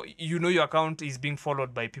you know your account is being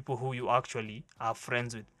followed by people who you actually are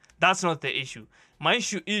friends with. That's not the issue. My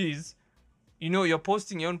issue is, you're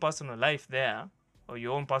posting your own personal life there or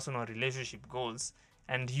your own personal relationship goals,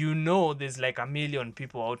 and there's like a million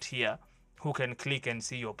people out here who can click and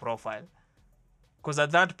see your profile. Because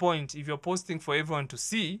at that point, if you're posting for everyone to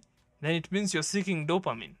see, then it means you're seeking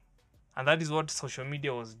dopamine. And that is what social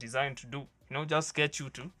media was designed to do. Just get you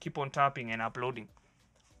to keep on tapping and uploading.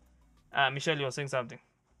 Michelle, you were saying something.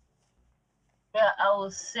 yeah, I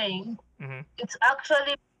was saying it's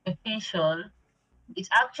actually beneficial. It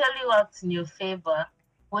actually works in your favor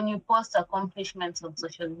when you post accomplishments on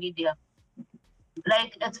social media.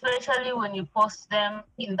 Like, especially when you post them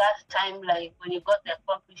in that timeline when you got the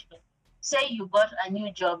accomplishment. Say you got a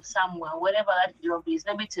new job somewhere, whatever that job is,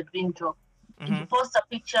 maybe it's a dream job. And you post a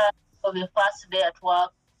picture of your first day at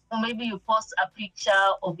work, or maybe you post a picture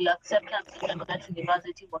of your acceptance at that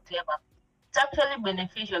university, whatever. It's actually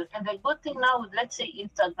beneficial. And the good thing now with, let's say,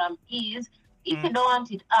 Instagram is if you don't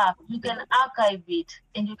want it up, you can archive it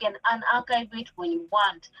and you can unarchive it when you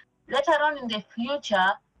want. Later on in the future,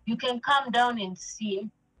 you can come down and see.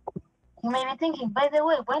 You may be thinking, by the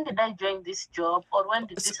way, when did I join this job, or when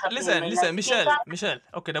did this happen in my Listen, life? Michelle.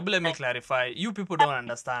 Okay, let me clarify. You people don't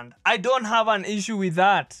understand. I don't have an issue with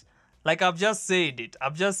that. Like I've just said it.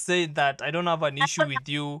 I've just said that I don't have an issue with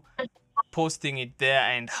you posting it there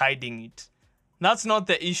and hiding it. That's not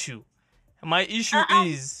the issue. My issue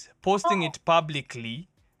is posting it publicly,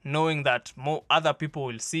 knowing that more other people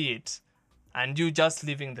will see it, and you just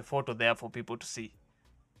leaving the photo there for people to see.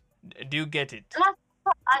 Do you get it?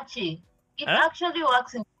 Archie, it actually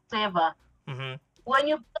works in favor. When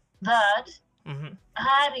you put that,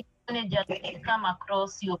 high managers will come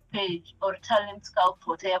across your page or talent scout,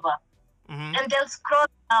 whatever, Mm-hmm. and they'll scroll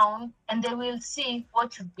down and they will see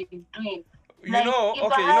what you've been doing. You Like, know, if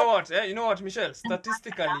okay, I you know had what? You know what, Michelle?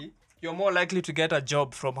 Statistically, you're more likely to get a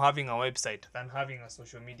job from having a website than having a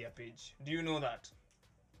social media page. Do you know that?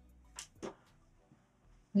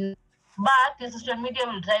 but the social media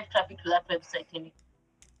will drive traffic to that website anyway.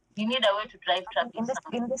 You need a way to drive traffic.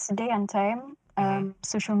 In this day and time,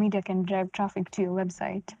 social media can drive traffic to your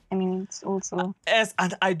website. I mean, it's also Yes,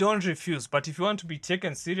 and I don't refuse, but if you want to be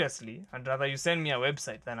taken seriously, I'd rather you send me a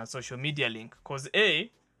website than a social media link. Because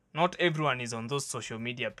not everyone is on those social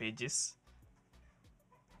media pages.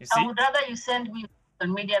 You I see? would rather you send me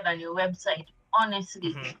social media than your website,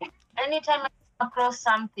 honestly. Anytime I come across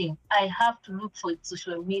something, I have to look for its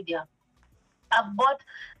social media.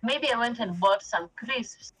 Maybe I went and bought some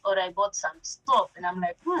crisps or I bought some soap and I'm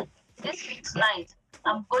like, this looks nice.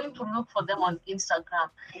 I'm going to look for them on Instagram.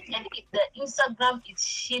 And if the Instagram is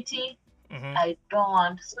shitty, I don't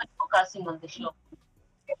want to start focusing on the shop.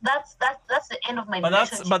 That's the end of my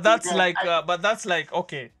relationship. But that's like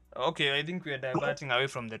okay, I think we are diverting away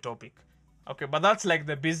from the topic. Okay, but that's like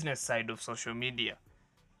the business side of social media.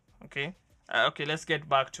 Okay, okay, let's get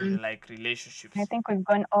back to like relationships. I think we've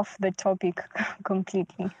gone off the topic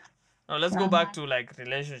completely. Now let's go back to like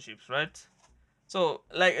relationships, right? So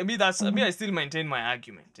like me, I still maintain my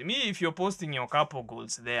argument. Me, if you're posting your couple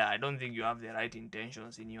goals there, I don't think you have the right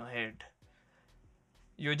intentions in your head.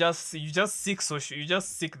 You just seek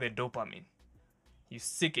the dopamine. You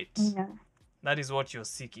seek it. Yeah. That is what you're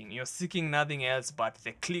seeking. You're seeking nothing else but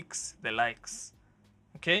the clicks, the likes.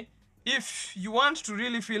 Okay? If you want to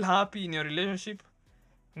really feel happy in your relationship,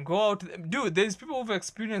 go out. Dude, there's people who've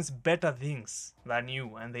experienced better things than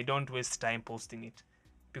you and they don't waste time posting it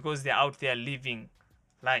because they're out there living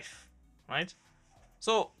life. Right?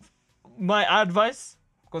 So, my advice,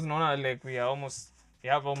 because like we have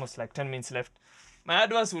almost like 10 minutes left. My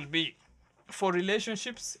advice will be for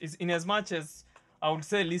relationships is in as much as I would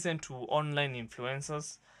say listen to online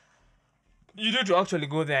influencers. You need to actually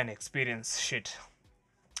go there and experience shit.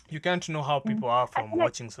 You can't know how people are from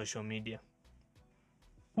watching social media.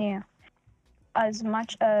 Yeah. As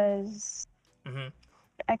much as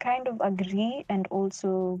I kind of agree and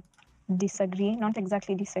also disagree, not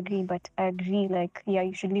exactly disagree, but I agree, like, yeah,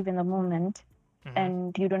 you should live in the moment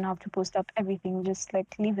and you don't have to post up everything. Just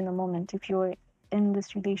like live in the moment. If you're in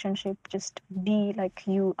this relationship, just be like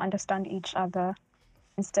you understand each other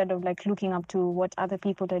instead of like looking up to what other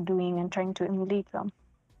people are doing and trying to emulate them.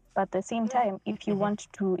 But at the same time, if you want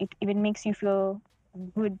to, if it makes you feel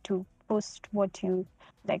good to post what you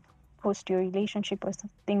like, post your relationship or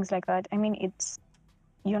things like that. I mean,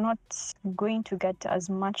 you're not going to get as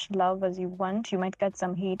much love as you want. You might get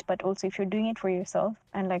some hate, but also if you're doing it for yourself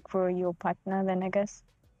and like for your partner, then I guess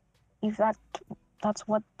if that's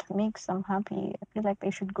what makes them happy, I feel like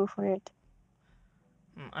they should go for it.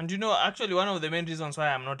 And you know, actually, one of the main reasons why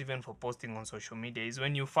I'm not even for posting on social media is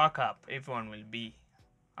when you fuck up, everyone will be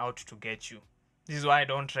out to get you. This is why I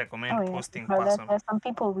don't recommend posting personal. There's some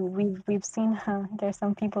people we've seen. There's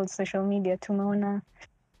some people social media tumeona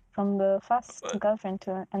from the first girlfriend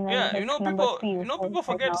to and then yeah, like you know number people. 3. You know people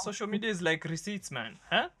forget social media is like receipts, man.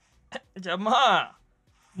 Huh? Jamaa.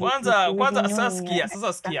 Kwanza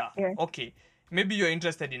sasa skia. Okay. Maybe you're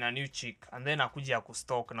interested in a new chick and then akuja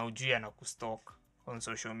kustalk na ujui ana kustalk on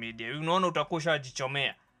social media. Unaona utakuwa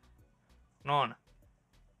ushajichomea. Unaona?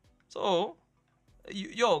 So,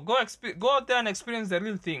 go out there and experience the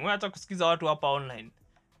real thing. Wacha kusikiza watu hapa online.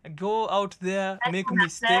 Go out there, make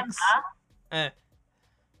mistakes.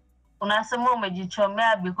 Unasema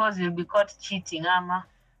umejichomea because you'll be caught cheating ama?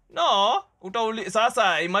 No,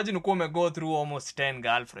 sasa imagine uko go through almost 10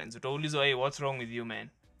 girlfriends. Utaulizwa, hey, what's wrong with you, man?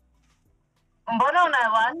 Mbona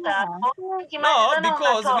unawacha?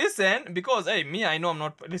 No, because hey, me, I know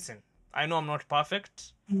I'm not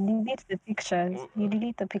perfect. Delete the pictures. You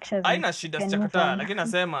delete the pictures. Aina shida sichakataa, lakini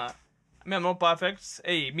nasema me, I'm not perfect.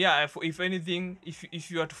 Hey, me, if anything,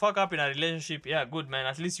 if you are to fuck up in a relationship, yeah, good, man.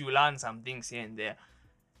 At least you learn some things here and there.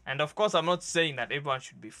 And of course, I'm not saying that everyone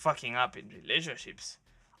should be fucking up in relationships.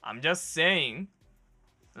 I'm just saying,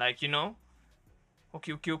 like, you know,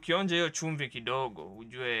 ukionja hiyo chumvi kidogo,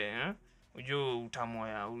 ujue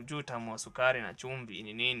utamu wa sukari na chumvi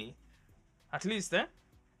ni nini. At least,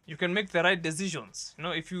 you can make the right decisions. You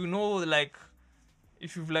know, if you know, like,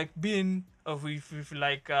 if you've like been, or if you've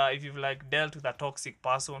like dealt with a toxic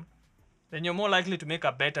person, then you're more likely to make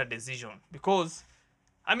a better decision. Because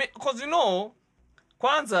you know,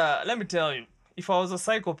 kwanza, let me tell you, if I was a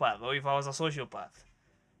psychopath or if I was a sociopath,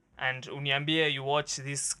 and uniambie you watch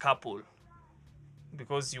this couple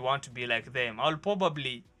because you want to be like them, I'll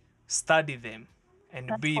probably study them and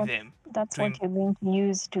be them. That's to what you're going to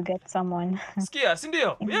use to get someone. Skia,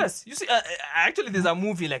 sindio? Yes. You see, actually, there's a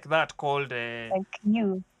movie like that called. Like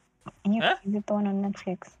you. Eh? Is it the one on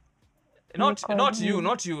Netflix? Not you.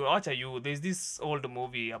 What are you? There's this old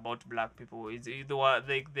movie about black people.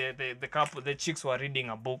 The couple, the chicks were reading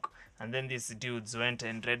a book, and then these dudes went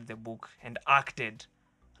and read the book and acted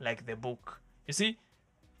like the book. You see?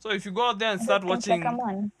 So if you go out there and start watching, like a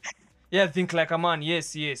man. Yeah, think like a man.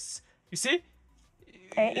 Yes. You see?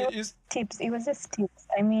 It was tips. It was just tips.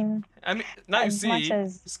 I mean, now you see,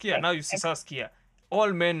 Skia. Now you see, Saskia.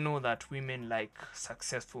 All men know that women like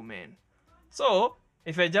successful men. So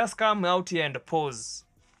if I just come out here and pose,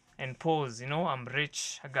 I'm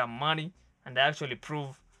rich, I got money, and I actually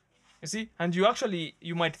prove, you see, and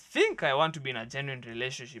you might think I want to be in a genuine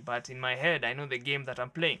relationship, but in my head, I know the game that I'm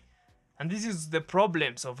playing. And this is the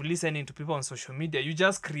problems of listening to people on social media. You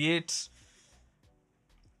just create,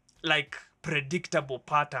 like, predictable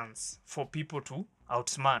patterns for people to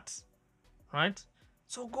outsmart, right?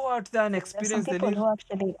 So go out there and experience the little.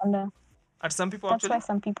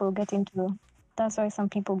 That's why some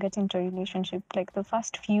people get into a relationship. Like the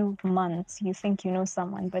first few months, you think you know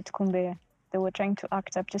someone, but kumbe, they were trying to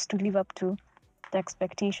act up just to live up to the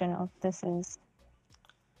expectation of this is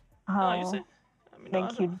how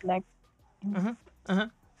you'd like.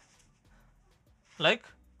 Like?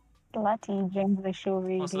 Slutty joined the show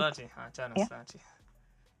really. Slutty. Slutty.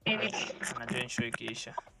 Najua show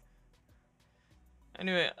ikiisha.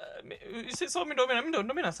 Anyway, so mi ndo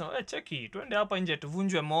nasema, cheki, twende hapa nje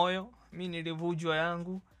tuvunjwe moyo. Mi nilivunjwa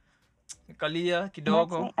yangu. Nikalia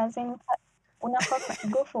kidogo. As in,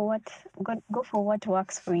 go for what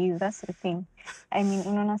works for you. That's the thing. I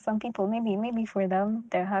mean, some people, maybe for them,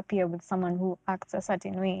 they're happier with someone who acts a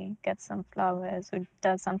certain way, gets some flowers, who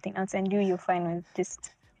does something else, and you're fine with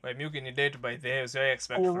just... Well, you can date by the hair, so I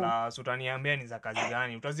expect flowers. Utaniambia ni za kazi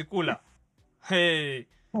gani? Utazikula. Hey.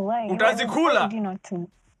 Why? Utazikula. Why not to?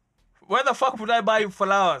 Where the fuck would I buy you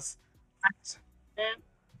flowers?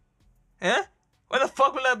 Eh? Where the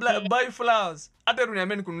fuck will I buy you flowers? Hata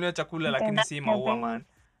uniambia nikununulia chakula lakini si maua man.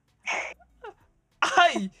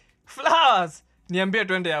 Ai, flowers. Niambie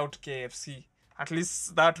twende out KFC. At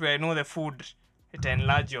least that way I know the food. It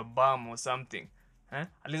enlarge your bum or something. Eh?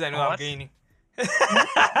 At least I know I'm gaining.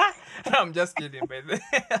 No, I'm just kidding, baby.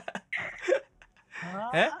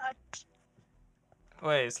 Eh?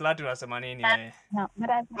 Wait, Slati unasema nini wewe? No, but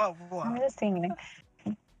I'm just saying like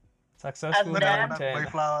successful buy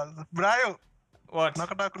flowers. Brayo. What?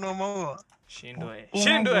 Nakataka kununua maua. Shindwe.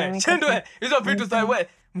 Hizo vitu za wewe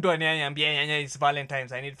mtu ananiambia nyanya is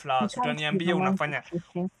Valentine's I need flowers. Utaniambia unafanya.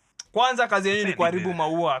 Kwanza kazi yenu ni kuharibu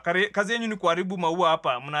maua. Kazi yenu ni kuharibu maua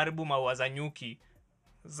hapa. Mnaharibu maua za nyuki.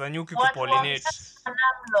 Kupollinate.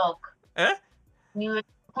 Eh? Ni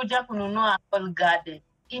kuja kununua apple garden.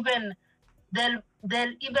 Even they'll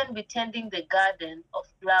even be tending the garden of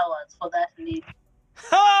flowers for that lady.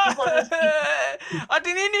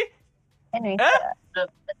 Ati nini? Anyway,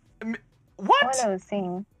 what? All I was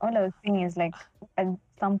saying is like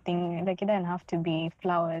something like it doesn't have to be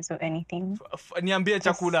flowers or anything. Niambie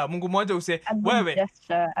chakula. Mungu mmoja wewe.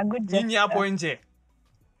 A good gesture. Nyinyi hapo nje.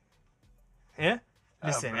 Eh?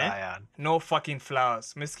 Listen, no fucking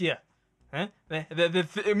flowers. Umesikia? Eh?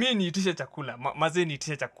 Me niitishe chakula. Maze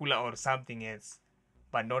niitishe chakula or something else.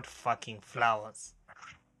 But not fucking flowers.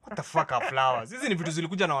 What the fuck are flowers? Hizi ni vitu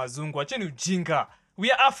zilikuja na wazungu. Acheni ujinga.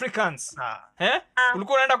 We are Africans. Eh?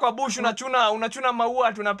 Ulikuwa unaenda kwa bush unachuna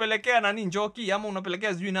maua tunapelekea nani njoki ama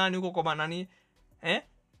unapelekea sijui nani huko kwa nani? Eh?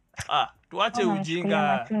 Tuache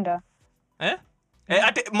ujinga. Eh?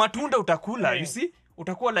 Ate matunda utakula, you see?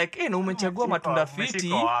 Utakuwa like, na umechagua matunda fiti.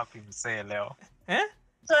 Umeshika wapi msee leo? Eh?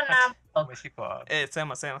 So na umeshika wapi?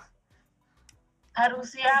 Sema.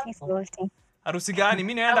 Harusi yako. Harusi gani?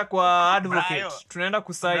 Mimi naenda kwa advocate. Tunaenda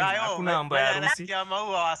kusign. Hakuna mambo ya harusi. Ya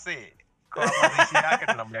maua wase. Kwa mazishi yake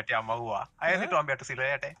tunamletea maua. Haiwezi tuambia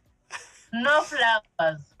tusilete. No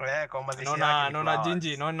flowers. Kwa mazishi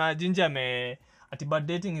yake. Naona Jinji but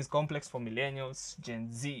dating is complex for millennials,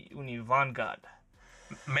 Gen Z, uni vanguard.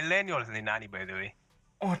 Millennials ni nani by the way?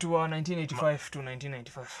 Watu wa 1985 to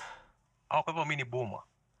 1995. Kwa hivyo mimi ni boomer.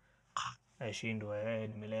 Shindwe,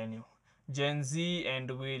 ni millennial. Gen Z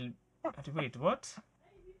and will wait, what?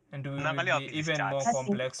 And we will be even more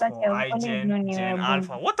complex for iGen, Gen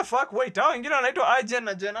Alpha. What the fuck? Wait, hao wengine wanaitwa iGen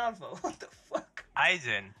na Gen Alpha. What the fuck?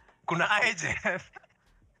 iGen. Kuna iGen.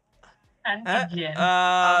 Antigen.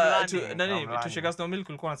 To Shika Snow Milk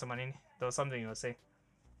kulikuwa unasema nini? There was something you were saying.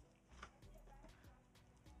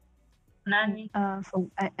 Nani?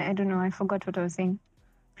 I don't know. I forgot what I was saying.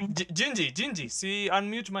 Jinji, si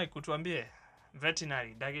unmute mic utuambie.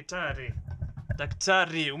 Veterinary,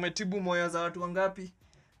 daktari, umetibu moyo za watu wangapi?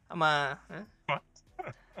 Ama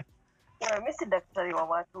Mimi si daktari wa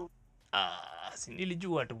watu. si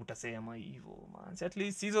nilijua tu utasema hivyo man. At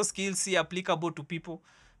least hizo skills si applicable to people.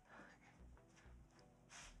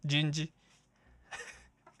 Gingy.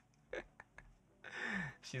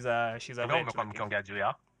 she's a vet. Mkiongea juu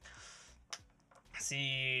ya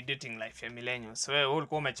Si dating life ya millennials. Wewe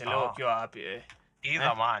ulikuwa umechelewa ukiwa wapi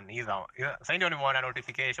Either man, either. Sasa ndio nimeona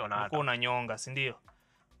notification hata. Ulikuwa unanyonga, si ndio?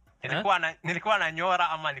 Nilikuwa na nyora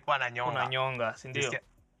ama nilikuwa na nyonga? Unanyonga, si ndio?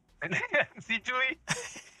 Sijui.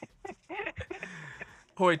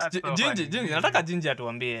 Wait, Gingy, nataka Gingy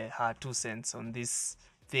atuambie her 2 cents on this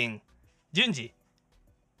thing. Gingy.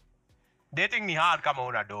 Dating ni hard kama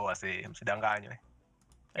una doa msidanganywe.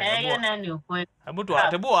 Hiyo nani ukweli?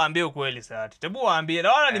 Tebu waambie ukweli sasa. Tebu waambie.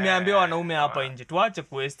 Naona nimeambia wanaume hapa nje. Tuache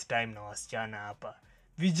ku waste time na wasichana hapa.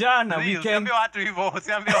 Vijana weekend. Usiambie watu hivyo,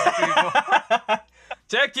 usiambie watu hivyo.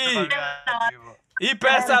 Cheki. Hii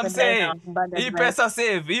pesa msee. Hii pesa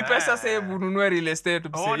save. Hii pesa save ununue real estate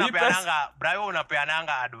msee. Hii pesa Brayo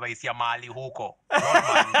unapeananga advice ya mali huko.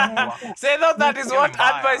 Say that is what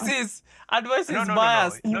advice is. Advice is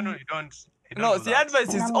biased. No, you don't. No, the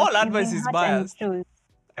advice is all advice is biased.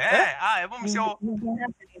 Hebu msio.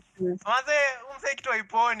 Mzee kitu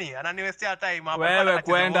haiponi, ananiwestia time hapa. Wewe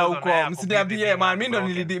kwenda huko, msiniambie man,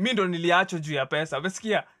 mimi ndo niliachwa juu ya pesa.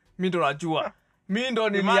 Umesikia? Mimi ndo najua. Mimi ndo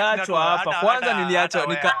niliachwa hapa. Kwanza niliachwa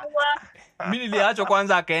mimi niliachwa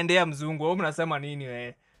kwanza akaendea mzungu. Wewe mnasema nini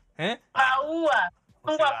wewe? Maua.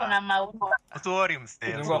 Mungu akona maua. Sorry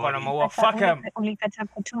mzee. Mungu akona maua. Fuck him. Ulikataa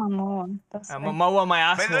kutuma maua. Maua my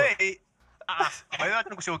ass. By the way,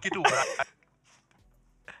 tunakushow kitu.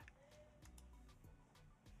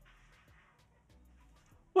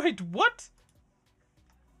 Wait, what?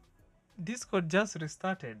 Discord just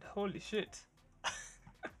restarted. Holy shit.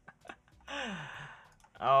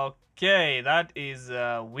 Okay, that is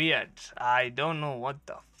weird. I don't know what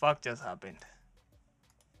the fuck just happened.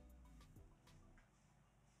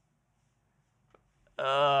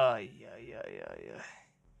 Yeah.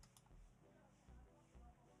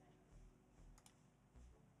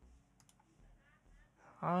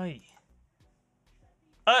 Hi.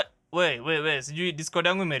 Wait. Sijui Discord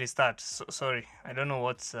yangu imerestart. Sorry. I don't know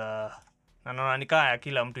what's naona nikaa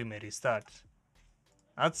kila mtu imerestart.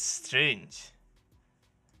 That's strange.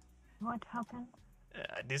 What happened?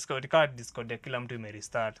 Discord ya kila mtu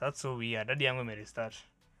imerestart. That's so weird. Hadi yangu imerestart.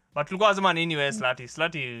 But tulikuwa lazima nini wewe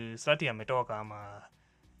Slati ametoka ama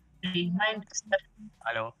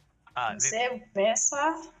Hello. Save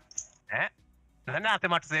pesa. Nani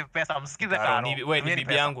anasema tu save pesa? Msikize Karo. Wewe ni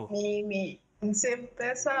bibi yangu. Mimi save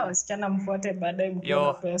pesa, wasichana mfuate baadaye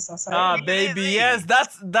mkiona pesa. Baby, yes,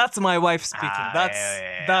 that's my wife speaking.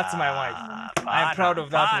 That's my wife. I'm proud of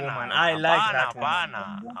that woman. I like that woman.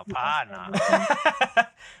 Hapana.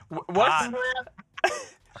 What?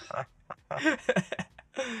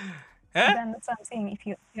 Then that's what I'm saying. If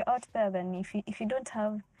you're out there, then if you don't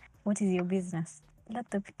have, what is your business? Let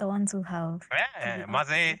the ones who have.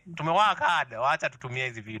 Mazee, tumewaka hard. Waacha tutumie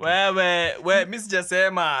hizi vitu. Wewe mimi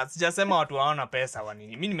sijasema watu hawana pesa wa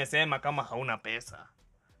nini. Mimi nimesema kama hauna pesa.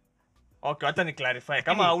 Okay, hata ni clarify.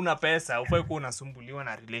 Kama hauna pesa, ufai kuwa unasumbuliwa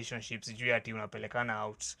na relationships juu ati unapelekana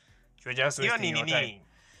out. You're just wasting your time.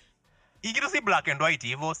 Ikitu si black and white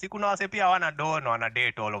hivyo, si kuna wase pia wana do na wana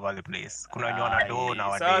date all over the place. Kuna wenye wana do na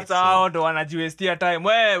wana date. Sasa hao ndo wanajiwestia time.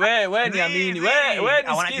 Wewe niamini. Wewe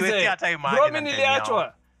nisikize. Bro, mimi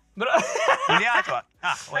niliachwa. Niliachwa?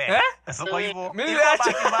 Wewe. Sasa kwa hivyo, mimi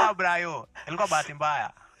niliachwa bro. Ilikuwa bahati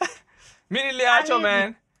mbaya. Mimi niliachwa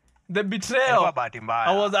man. The betrayal. Ilikuwa bahati mbaya.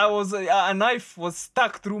 I was a knife was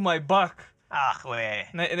stuck through my back. Wewe.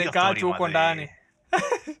 Nikaachwa huko ndani.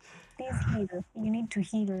 Please heal. You need to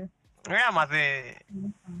heal. Yeah, mazee.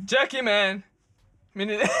 Jackie man.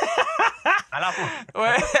 Mimi Alafu.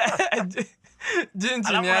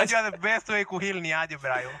 Jinji ni aje the best way to heal ni aje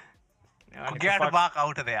bro? Get back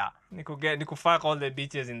out there. Niku fuck all the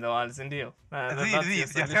bitches in the world, ndio.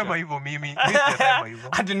 Sijasema hivyo mimi. Sijasema hivyo.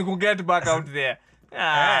 Ati niku get back out there.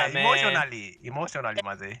 Emotionally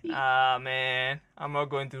mazee. Man, I'm not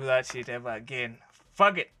going through that shit ever again.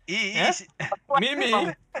 Fuck it.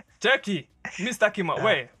 Mimi cheki mimi sitaki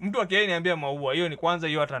mtu akiniambia maua hiyo ni kwanza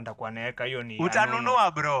hiyo hata nitakuwa naeka hiyo ni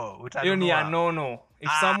utanunua bro utanunua hiyo ni anono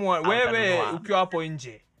if someone wewe ukiwa hapo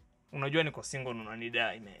nje unajua niko single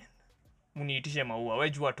unanidai man muniitishe maua wewe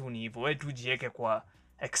jua tu ni hivyo wewe tu jiweke kwa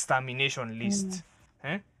extermination list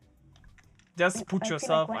just put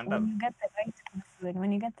yourself like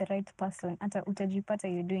when you get the right person hata utajipata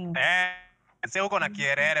you're doing Sasa uko na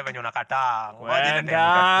kierere venye unakataa.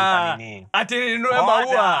 Kwenda. Ati ninunue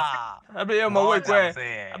maua. Labda hiyo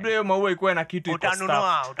maua ikue na kitu iko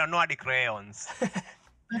stuff. Utanunua di crayons.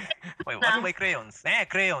 Wait, what by crayons?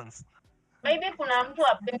 Crayons. Maybe kuna mtu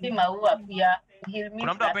apendi maua pia.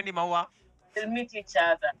 Kuna mtu apendi maua? They'll meet each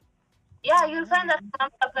other. Yeah, you'll find that kuna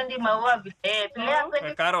mtu apendi maua vile.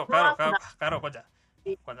 Karo, koja.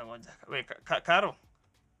 Wait, Karo.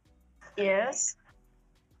 Yes.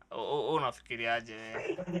 Unafikiriaje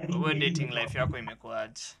wewe dating life yako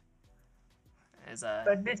imekuaje?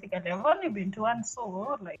 But basically I've only been to one,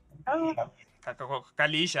 so like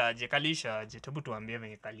kaliisha aje? Hebu tuambie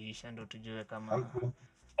venye kaliisha ndo tujue kama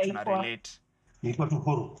tuna relate. Ilikuwa tu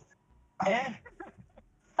huru.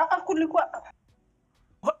 Kulikuwa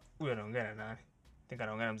Huyo anaongea na nani? Think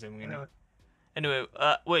anaongea na mzee mwingine. Anyway,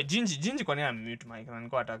 wait, Jinji kwa nini amemute mic? Na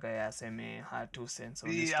nilikuwa nataka yeye aseme her 2 cents on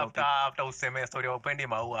this topic. After useme story ya upendi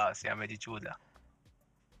maua, si amejichuda.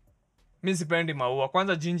 Mimi sipendi maua.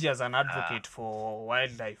 Kwanza Jinji as an advocate for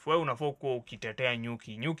wildlife. Wewe unafaa kuwa ukitetea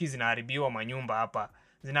nyuki. Nyuki zinaharibiwa manyumba hapa.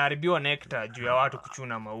 Zinaharibiwa nectar juu ya watu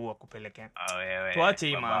kuchuna maua kupelekea. Tuache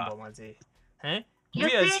hii mambo mazee.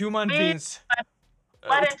 We as human beings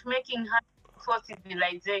weren't making for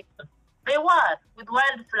civilization. They were with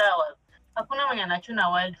wildflowers. Hakuna mwenye anachuna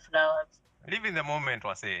wildflowers. Live in the moment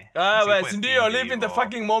wase. Wewe ndio live in the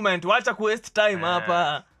fucking moment. Wacha ku waste time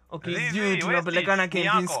hapa. Okay, dude, tunapelekana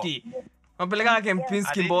Kempinski. Tunapelekana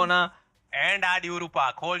Kempinski mbona? And hadi Uhuru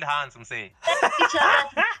Park, hold hands mse.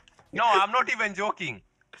 No, I'm not even joking.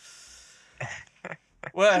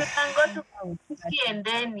 Well, can go to Kempinski and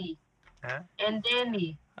Denny. And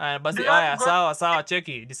Denny. Basi sawa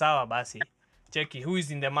cheki, ni sawa basi. Cheki, who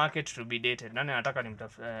is in the market to be dated? Nani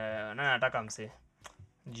anataka mse?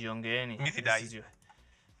 Jiongeeni.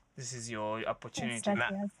 This is your opportunity.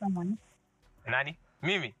 Nani?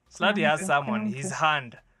 Mimi? Slutty has someone, his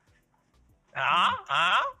hand.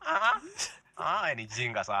 Ni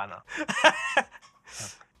jinga sana.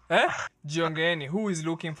 Jiongeeni, who is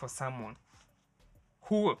looking for someone?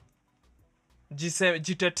 Who?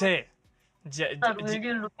 Jitete.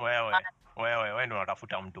 Wewe ndo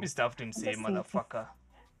unatafuta mtu. Mr. After mse motherfucker.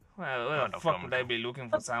 Well, fuck would I be looking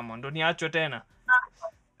for someone? Ndo niachwe tena.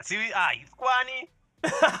 Kwani?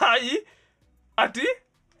 Ati?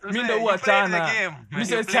 Mimi ndo uachana. Mimi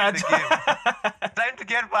sio charge. Time to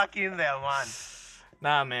get back in there, man.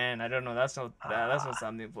 Nah, man, I don't know. That's not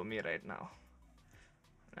something for me right now.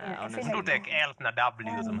 Honestly, to take L na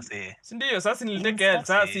W za msee. Si ndio sasa nilitake L.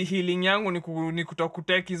 Sasa si healing yangu ni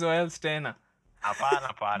kutokutake hizo L's tena.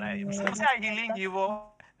 Hapana. Msee healing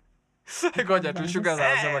hivyo. Ngoja tu sugar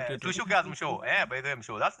anasema kitu. Tu sugar mshow. By the way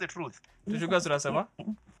mshow. That's the truth. Tu sugar unasema?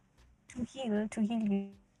 To heal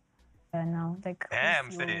now, like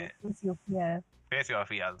face your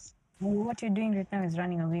fears. What you're doing right now is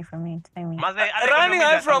running away from it. I mean, running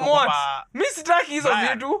away from what? Me sitaki hizo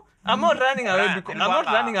vitu. I'm not running away because I'm not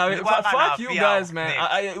running away. Fuck you guys,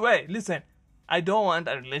 man. Wait, listen. I don't want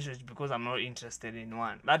a relationship because I'm not interested in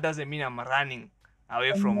one. That doesn't mean I'm running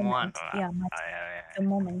away from one. Yeah, but the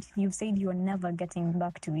moment you've said you're never getting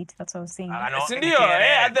back to it. That's what I was saying. Sindio,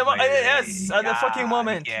 at the fucking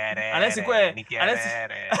moment. Unless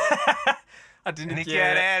ati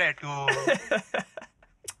nikierere tu.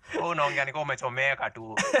 Unaongea niko umechomeka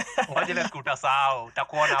tu. Ngoja ile utasahau,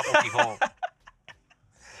 utakuona hapo kiho.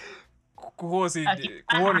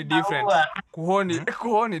 Kuhoni different.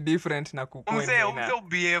 Kuhoni different na kukueni. Mse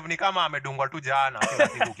behave ni kama amedungwa tu jana kila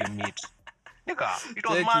siku kimmeet. It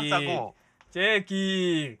was months ago.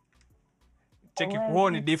 Cheki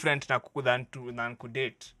kuhoni different na than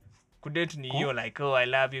kudate. Kudate ni hiyo like, oh I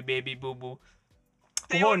love you baby boo boo.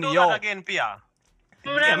 Kuhoni yo. Again pia.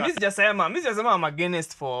 Yeah, mimi sijasema I'm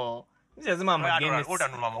against for Sikia,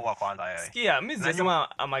 mimi sijasema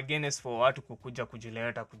I'm against for watu kukuja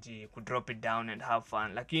kujileta kudrop it down and have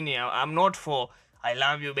fun. Lakini I'm not for I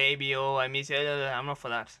love you baby, oh I miss you. I'm not for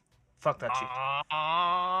that. Fuck that shit.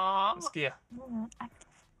 Sikia.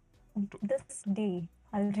 This day,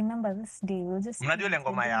 I'll remember this day. We'll just mnajua ile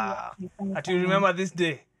ngoma ya ati remember this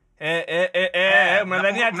day.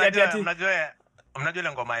 Mnadhani ati mnajua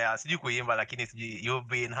ile ngoma ya sijui kuimba lakini sijui you've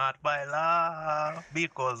been hurt by love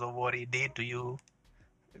because of what he did to you.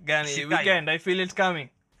 Gani weekend I feel it coming.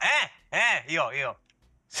 Hiyo.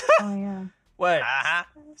 Oh yeah. Wewe.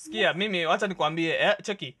 Sikia mimi wacha nikwambie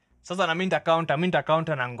cheki. Sasa na mimi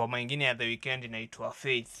nitacounter na ngoma nyingine ya the weekend inaitwa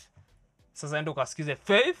Faith. Sasa endo ukasikize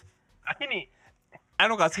Faith. Lakini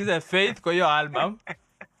endo ukasikize Faith kwa hiyo album.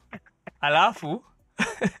 Alafu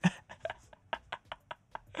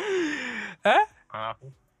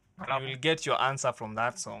you will get your answer from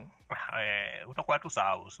that song. utakuwa tu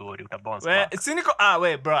sawa, sorry, utabounce We, back. si niko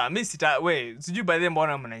we bro, mimi sijui by the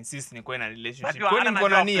mbona mna insist niko in a relationship. Najua, Kwani hata mko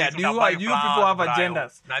na najua nia? place Do you utabuy people flowers, have Brayo.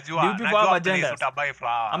 agendas? Do you Najua people have place agendas? utabuy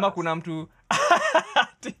flowers. Ama kuna mtu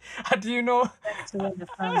ati you know To where the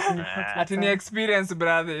flowers in the pot ati ni are. experience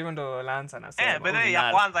brother, even ndo Lance anasema. By the way,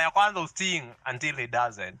 ya kwanza usting until it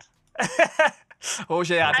doesn't. Oh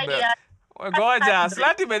shit, Idea. goja,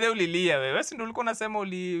 slati by the ulilia wewe. Si ndo ulikuwa unasema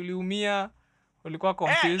uliumia, ulikuwa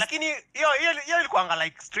confused. Lakini hiyo ilikuwa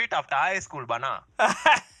like straight after high school bana.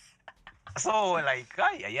 So like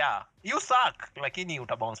yeah, you suck, lakini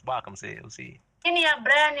utabounce back mse, usi. Ini ya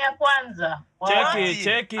Brian ya kwanza.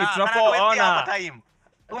 Cheki, tunapoona.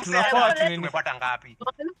 Tunafaa tumepata ngapi?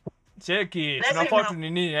 Cheki, tunafaa tu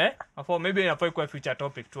nini Afọ maybe inafaa kuwa future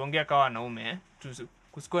topic. Tuongea kama wanaume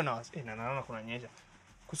Kusikue na naona kunanyesha.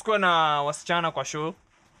 Kusikue na wasichana kwa show.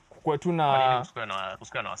 Kwa tu na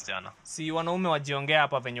kusikue na wasichana. Si wanaume wajiongea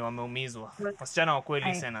hapa venye wameumizwa. Wasichana wa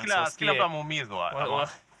kweli sana. Kila mtu ameumizwa.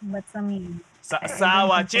 But some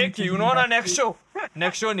Sawa, cheki, unaona next show?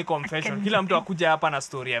 Next show ni confession. Kila mtu akuja hapa na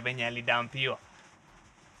story ya venye alidampiwa.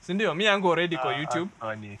 Si ndio? Mimi yangu already kwa YouTube.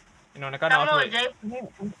 Inaonekana watu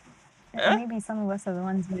maybe some of us are the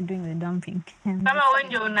ones who are doing the dumping. Kama wewe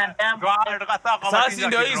ndio una dump. Sasa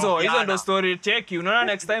ndio hizo ndo story. Cheki, unaona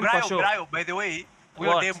next time kwa show. Brayo, by the way,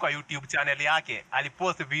 huyo dem kwa YouTube channel yake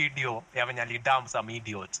alipost video ya venye alidump some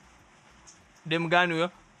idiot. Dem gani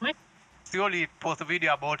huyo? Sio post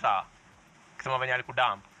video about her. Kisema venye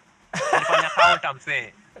alikudump. Alifanya counter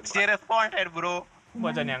mse. She responded bro.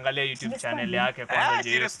 Wacha niangalie YouTube channel yake kwanza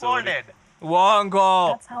She responded. Wongo.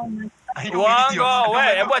 That's how much. Wongo.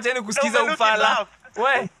 We, hebu acheni kusikiza ufala.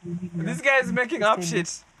 We, this guy is making up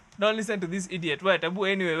shit. Don't listen to this idiot. Wait,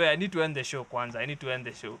 anyway, I need to end the show kwanza. I need to end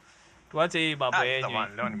the show. Tuache hii baba yenyu.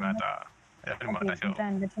 Okay,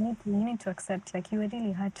 Dan, but you need to accept, like, you were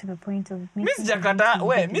really hurt to the point of Miss Jakata,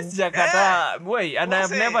 and I have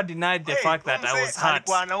never denied the fact that I was hurt.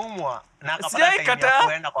 Alikuwa anaumwa na akapata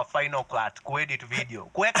kuenda kwa Final Cut kuedit video,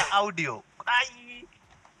 kuweka audio.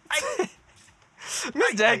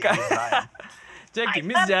 Miss Jaika. Cheki,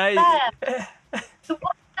 Miss Jai. You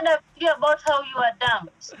wanna about how you are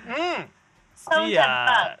dumped.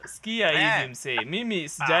 Sikia hivi msee. Mimi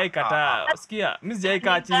sijai kataa. Sikia, mimi sijai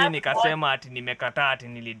kaa chini nikasema ati nimekataa ati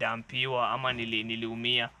nilidampiwa ama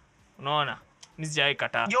niliumia. Unaona? Mimi sijai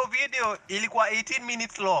kataa. Your video ilikuwa 18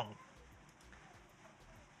 minutes long.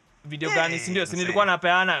 Video gani? Si ndio? Si nilikuwa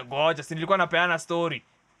napeana goja, si nilikuwa napeana story.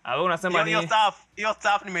 Wewe unasema nini? Your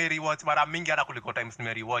stuff nime-rewatch mara mingi hata kuliko times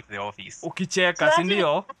nime-rewatch The Office. Ukicheka, si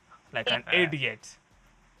ndio? Like an idiot.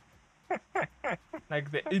 Like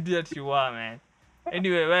the idiot you are, man.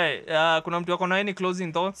 Anyway, kuna mtu wako na any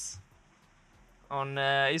closing thoughts on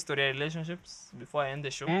history of relationships before I end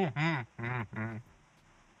the show?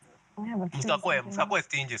 Msakwe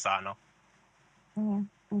stingy sana.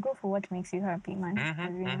 Go for what makes you happy,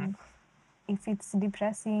 man. If it's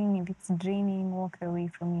depressing, if it's draining, walk away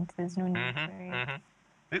from it. There's no need for it.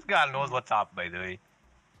 This girl knows what's up, by the way.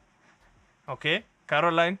 Okay.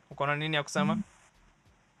 Caroline, uko na nini ya kusema?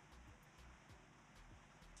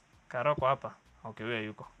 Karo kwa hapa. Okay, wewe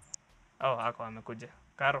yuko. Hako amekuja.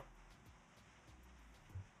 Karo.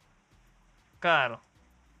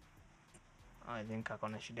 I think ako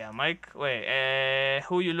na shida ya mic.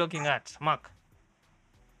 Who you looking at? Mark.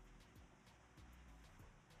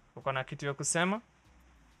 Uko na kitu ya kusema?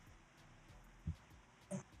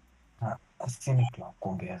 Sina kitu ya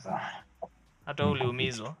kuongeza. Hata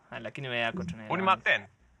uliumizwa, lakini wewe yako tunaelewa. Uni Mark 10?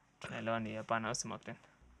 Tunaelewa ni hapana, usi Mark 10.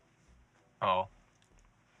 Oh.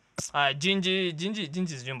 Gingy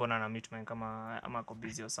sijui mbona na meet man kama ama ako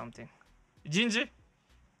busy or something. Gingy?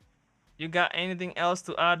 You got anything else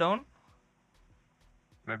to add on?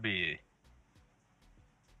 Maybe.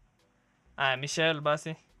 Michelle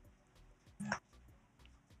basi.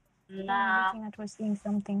 I think I was saying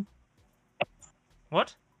something.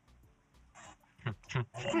 What?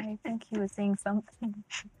 I think he was saying something.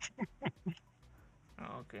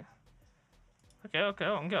 Okay.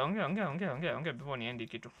 Ongea before niende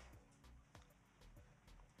kitu.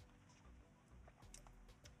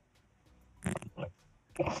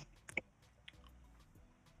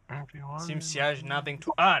 Seems she has nothing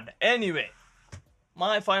to add. Anyway,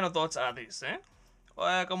 my final thoughts are this,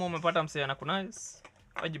 kama umepata msee na kunais,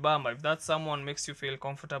 wajibamba. If that someone makes you feel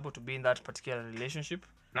comfortable to be in that particular relationship.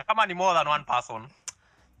 Na kama ni more than one person.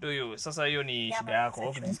 Do you? Sasa hiyo ni shida yako.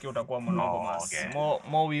 Ukisikia utakuwa monogamous.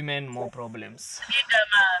 More women, more problems.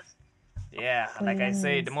 Yeah, like I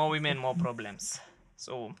said, more women, more problems.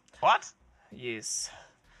 So, what? Yes.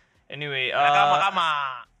 Anyway,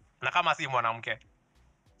 na kama si mwanamke.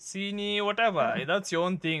 Sini, whatever. That's your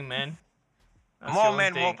own thing, man. That's your More own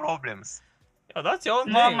men, more thing. problems. Yo, that's your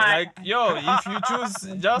own More thing. money. Like, yo, if you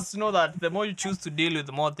choose, just know that the more you choose to deal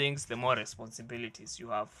with more things, the more responsibilities you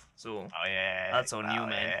have. So, Oh yeah. that's on you,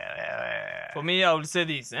 man. Yeah. For me, I will say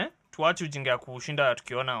this, tuache ujinga ya kushinda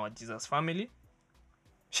tukiona wa Jesus family.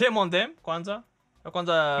 Shame on them, kwanza.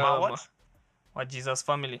 Ma what? Wa Jesus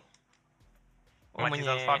family. Ma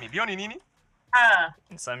Jesus family. Bio ni nini?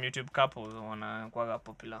 Some YouTube couples wanakuwaga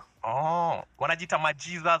popular. Oh, wanajita ma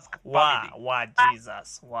Jesus family. Wa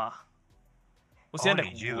Jesus, wa. Usiende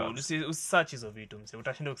Only Google, Jesus. usisearch hizo vitu mse,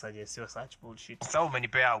 utashinda kusuggest hiyo search bullshit. Sasa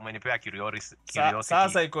umenipea curiosity.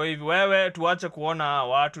 Sasa iko hivi, wewe tuache kuona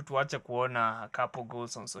watu, tuache kuona couple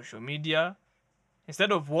goals on social media.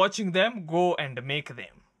 Instead of watching them, go and make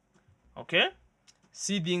them. Okay?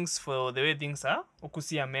 See things for the way things are. Huku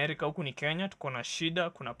si America, huku ni Kenya, tuko na shida,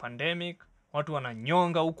 kuna pandemic, watu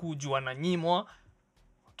wananyonga huku juu wananyimwa.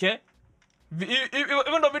 Okay?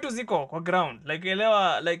 Even though vitu ziko kwa ground, like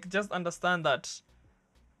elewa, like just understand that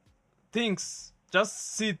things, just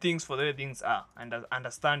see things for the way things are and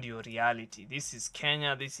understand your reality. This is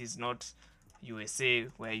Kenya, this is not USA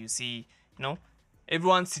where you see, you know,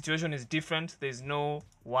 everyone's situation is different. There's no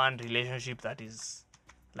one relationship that is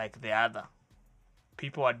like the other.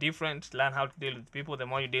 People are different. Learn how to deal with people. The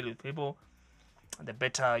more you deal with people, the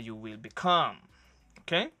better you will become.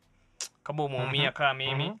 Okay? Kama umeumia kama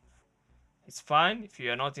mimi, it's fine if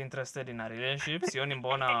you are not interested in a relationship. Sioni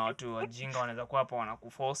mbona watu wajinga wanaweza kuwa hapa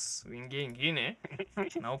wanakuforce uingie ingine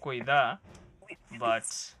na huko idhaa. But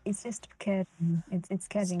it's just caring. It's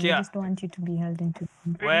caring. Scare. I just don't want you to be held into.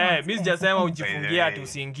 Mimi sijasema ujifungie ati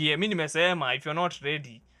usiingie. Mimi nimesema if you're not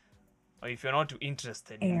ready or if you're not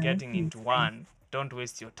interested in getting into one, don't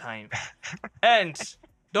waste your time. And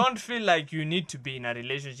don't feel like you need to be in a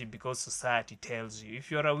relationship because society tells you.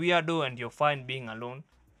 If you're a weirdo and you're fine being alone,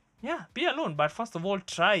 yeah, be alone. But first of all,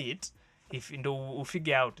 try it. If you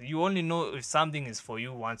figure out, you only know if something is for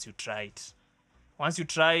you once you try it. Once you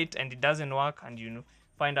try it and it doesn't work, and you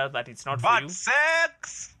find out that it's not for you. But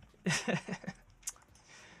sex.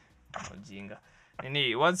 Jinga.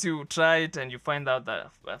 Once you try it and you find out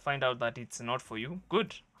that it's not for you,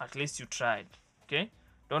 good. At least you tried. Okay?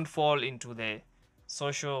 Don't fall into the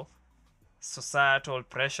societal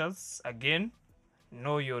pressures again.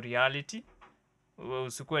 Know your reality.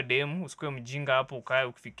 Usikue demu, usikue mjinga hapo ukae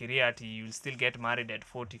ukifikiria ati you'll still get married at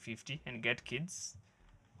 40, 50 and get kids.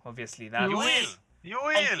 Obviously that's You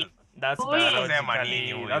will. That's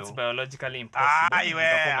biologically impossible.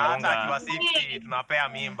 Hata akiwa 60 tunapea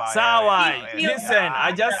mimba. Sawa. Listen,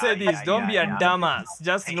 I just said this. Don't be a dumbass.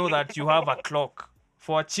 Just know that you have a clock.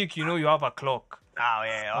 For a chick, you know you have a clock.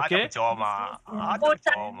 Okay?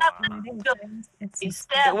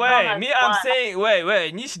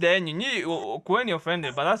 When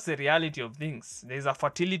offended, but that's the reality of things. There's a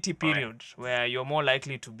fertility period where you're more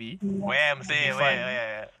likely to be.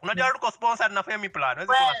 Unajua tuko sponsored na Femi Plan.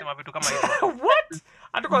 Wewe unasema vitu kama hizo. What?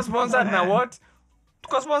 Hatuko sponsored na what?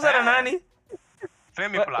 Tuko sponsored na nani?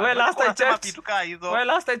 Femi Plan. Well, last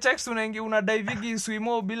I checked una divigi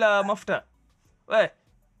swimo bila mafuta.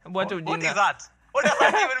 What is that? What does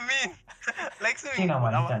that even mean? Like swimming.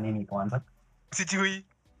 Inamaanisha nini kwanza? Sijui.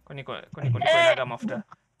 Kwani inaga mafuta?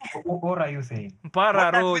 What are you saying?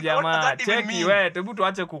 Mpara ro jamaa. Cheki hebu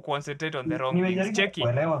tuache kuconcentrate on the wrong things. Cheki.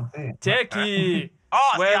 Cheki.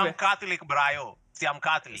 I'm Catholic brayo. I'm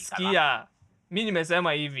Catholic. Sikia. Mimi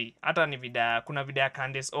nimesema hivi, hata ni kuna video ya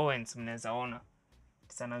Candace Owens mnaweza ona.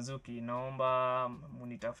 Sanazuki, naomba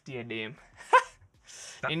munitafutie DM.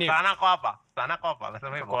 Sana kwa hapa.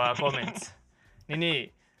 Nasema hivyo. Kwa comments.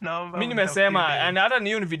 Mimi nimesema, and hata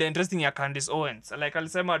ni video interesting ya Candace Owens. Like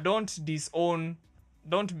alisema don't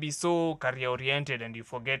be so career oriented and you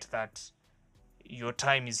forget that your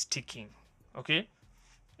time is ticking. Okay?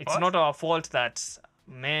 It's not our fault that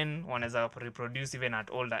men wanaweza reproduce even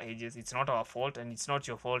at older ages. It's not our fault, and it's not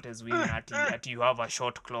your fault as women that you have a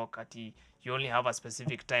short clock, that you only have a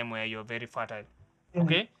specific time where you're very fertile.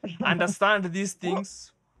 Okay? Understand these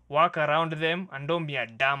things, work around them, and don't be a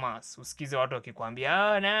dumbass. Usikize watu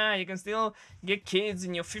wakikwambia, nah, you can still get kids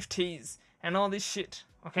in your 50s and all this shit.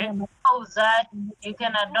 Okay? That you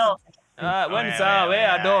can adopt. When we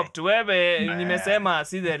adopt, wewe nimesema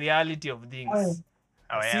see the reality of things.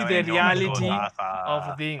 see Wewe the ndio reality mjinga sasa.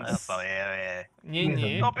 of things. Sasa wewe.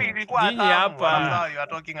 Nyinyi Topic ilikuwa nyinyi tamu. hapa What you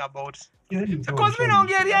are talking about? because mimi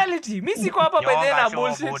naongea reality. Mimi siko hapa by the Nyonga na show,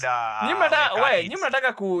 bullshit. Buddha. Nyinyi mnataka Cut we, it. nyinyi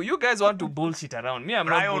mnataka ku you guys want to bullshit around. Me I'm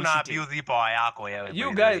not Brian una bullshitting. abuse hii power yako wewe. You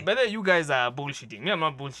by the guys, way. by the way, you guys are bullshitting. Me I'm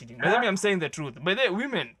not bullshitting. By the way, I'm saying the truth. By the way,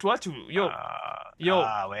 women, to what you yo,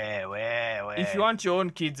 we. if you want your own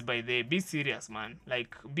kids, by the way, be serious, man.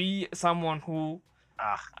 Like, be someone who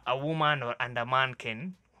a woman and a man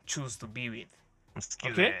can choose to be with.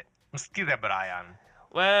 Msikize Brian.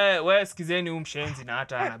 We sikizeni huyu mshenzi na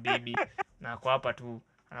hata ana bibi na kwa hapa tu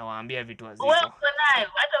anawaambia vitu Wewe haziko. uko nayo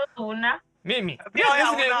hata una. Mimi Pia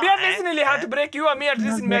at least nili heartbreak you, me at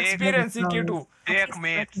least nime experience hii kitu.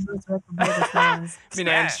 Checkmate. Mimi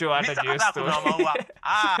na ensure hata Mimi just kuna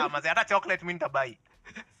maua. Mazi hata chocolate mimi nitabai.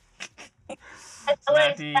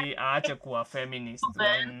 Nati aache kuwa feminist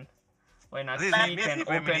when a key This can is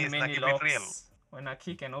open feminist, many keep it real. locks. When a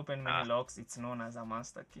key can open many locks, it's known as a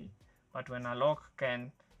master key. But when a lock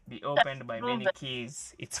can be opened by many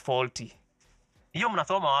keys, it's faulty. Hiyo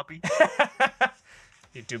mnasoma wapi?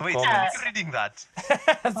 YouTube Wait, comments. I'm reading that.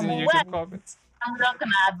 See YouTube comments. Unlock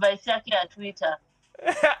na advice yake ya Twitter.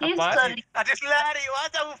 History. Atislari,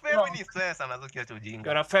 wacha ufeminist sasa nazokiacha ujinga.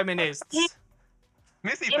 You're a feminist.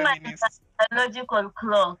 Mimi si Ima feminist. is a biological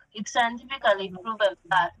clock. It's scientifically proven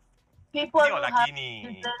that people Ndio, who have lakini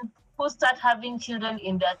children, who start having children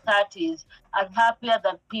in their 30s are happier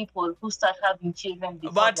than people who start having children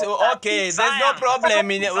before But their 30s. okay, there's no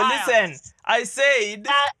problem in it. Listen, I said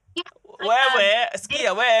wewe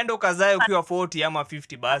sikia wewe enda ukazae ukiwa 40 ama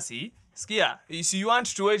 50 basi. Sikia, if you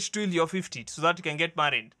want to wait till you're 50 so that you can get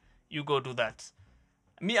married, you go do that.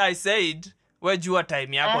 Me, I said wewe jua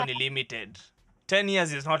time yako ni limited. 10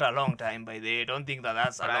 years is not a long time, by the way. Don't think that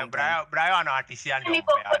that's a long time. Brian anawatishia ndio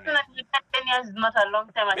Niko mpeane. 10 years is not a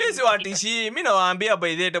long time. Mimi si watishi, mimi nawaambia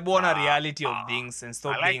by the way to bona reality of things and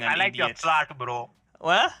stop being an I like your idiot. start, bro.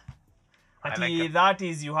 Well, I like it. that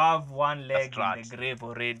is you have one leg That's in the grave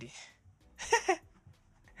already.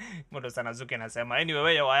 Moto Sanazuki anasema.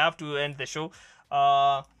 Anyway, I have to end the show.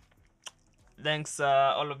 Thanks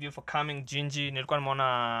all of you for coming. Gingy, nilikuwa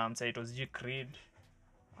nimeona msaito G Creed.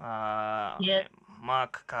 Yeah.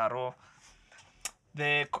 Mark, Caro.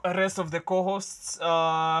 The rest of the co-hosts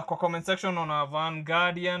kwa comment section on Van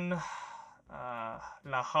Guardian,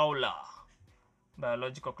 La Haula,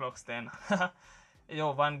 Biological Clocks then.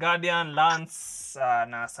 Yo, Van Guardian, Lance,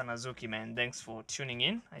 na Sanazuki, man. Thanks for tuning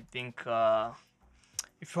in. I think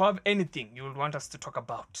if you have anything you would want us to talk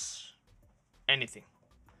about, anything,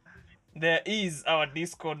 there is our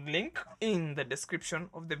Discord link in the description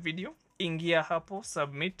of the video. Ingia hapo,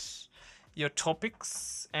 submit your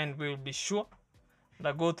topics, and we'll be sure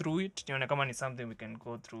to go through it. Nione kama ni something we can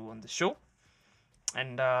go through on the show.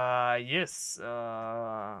 And yes,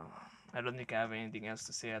 I don't think I have anything else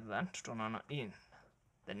to say other than tutaonana in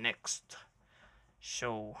the next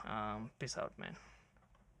show. Peace out, man.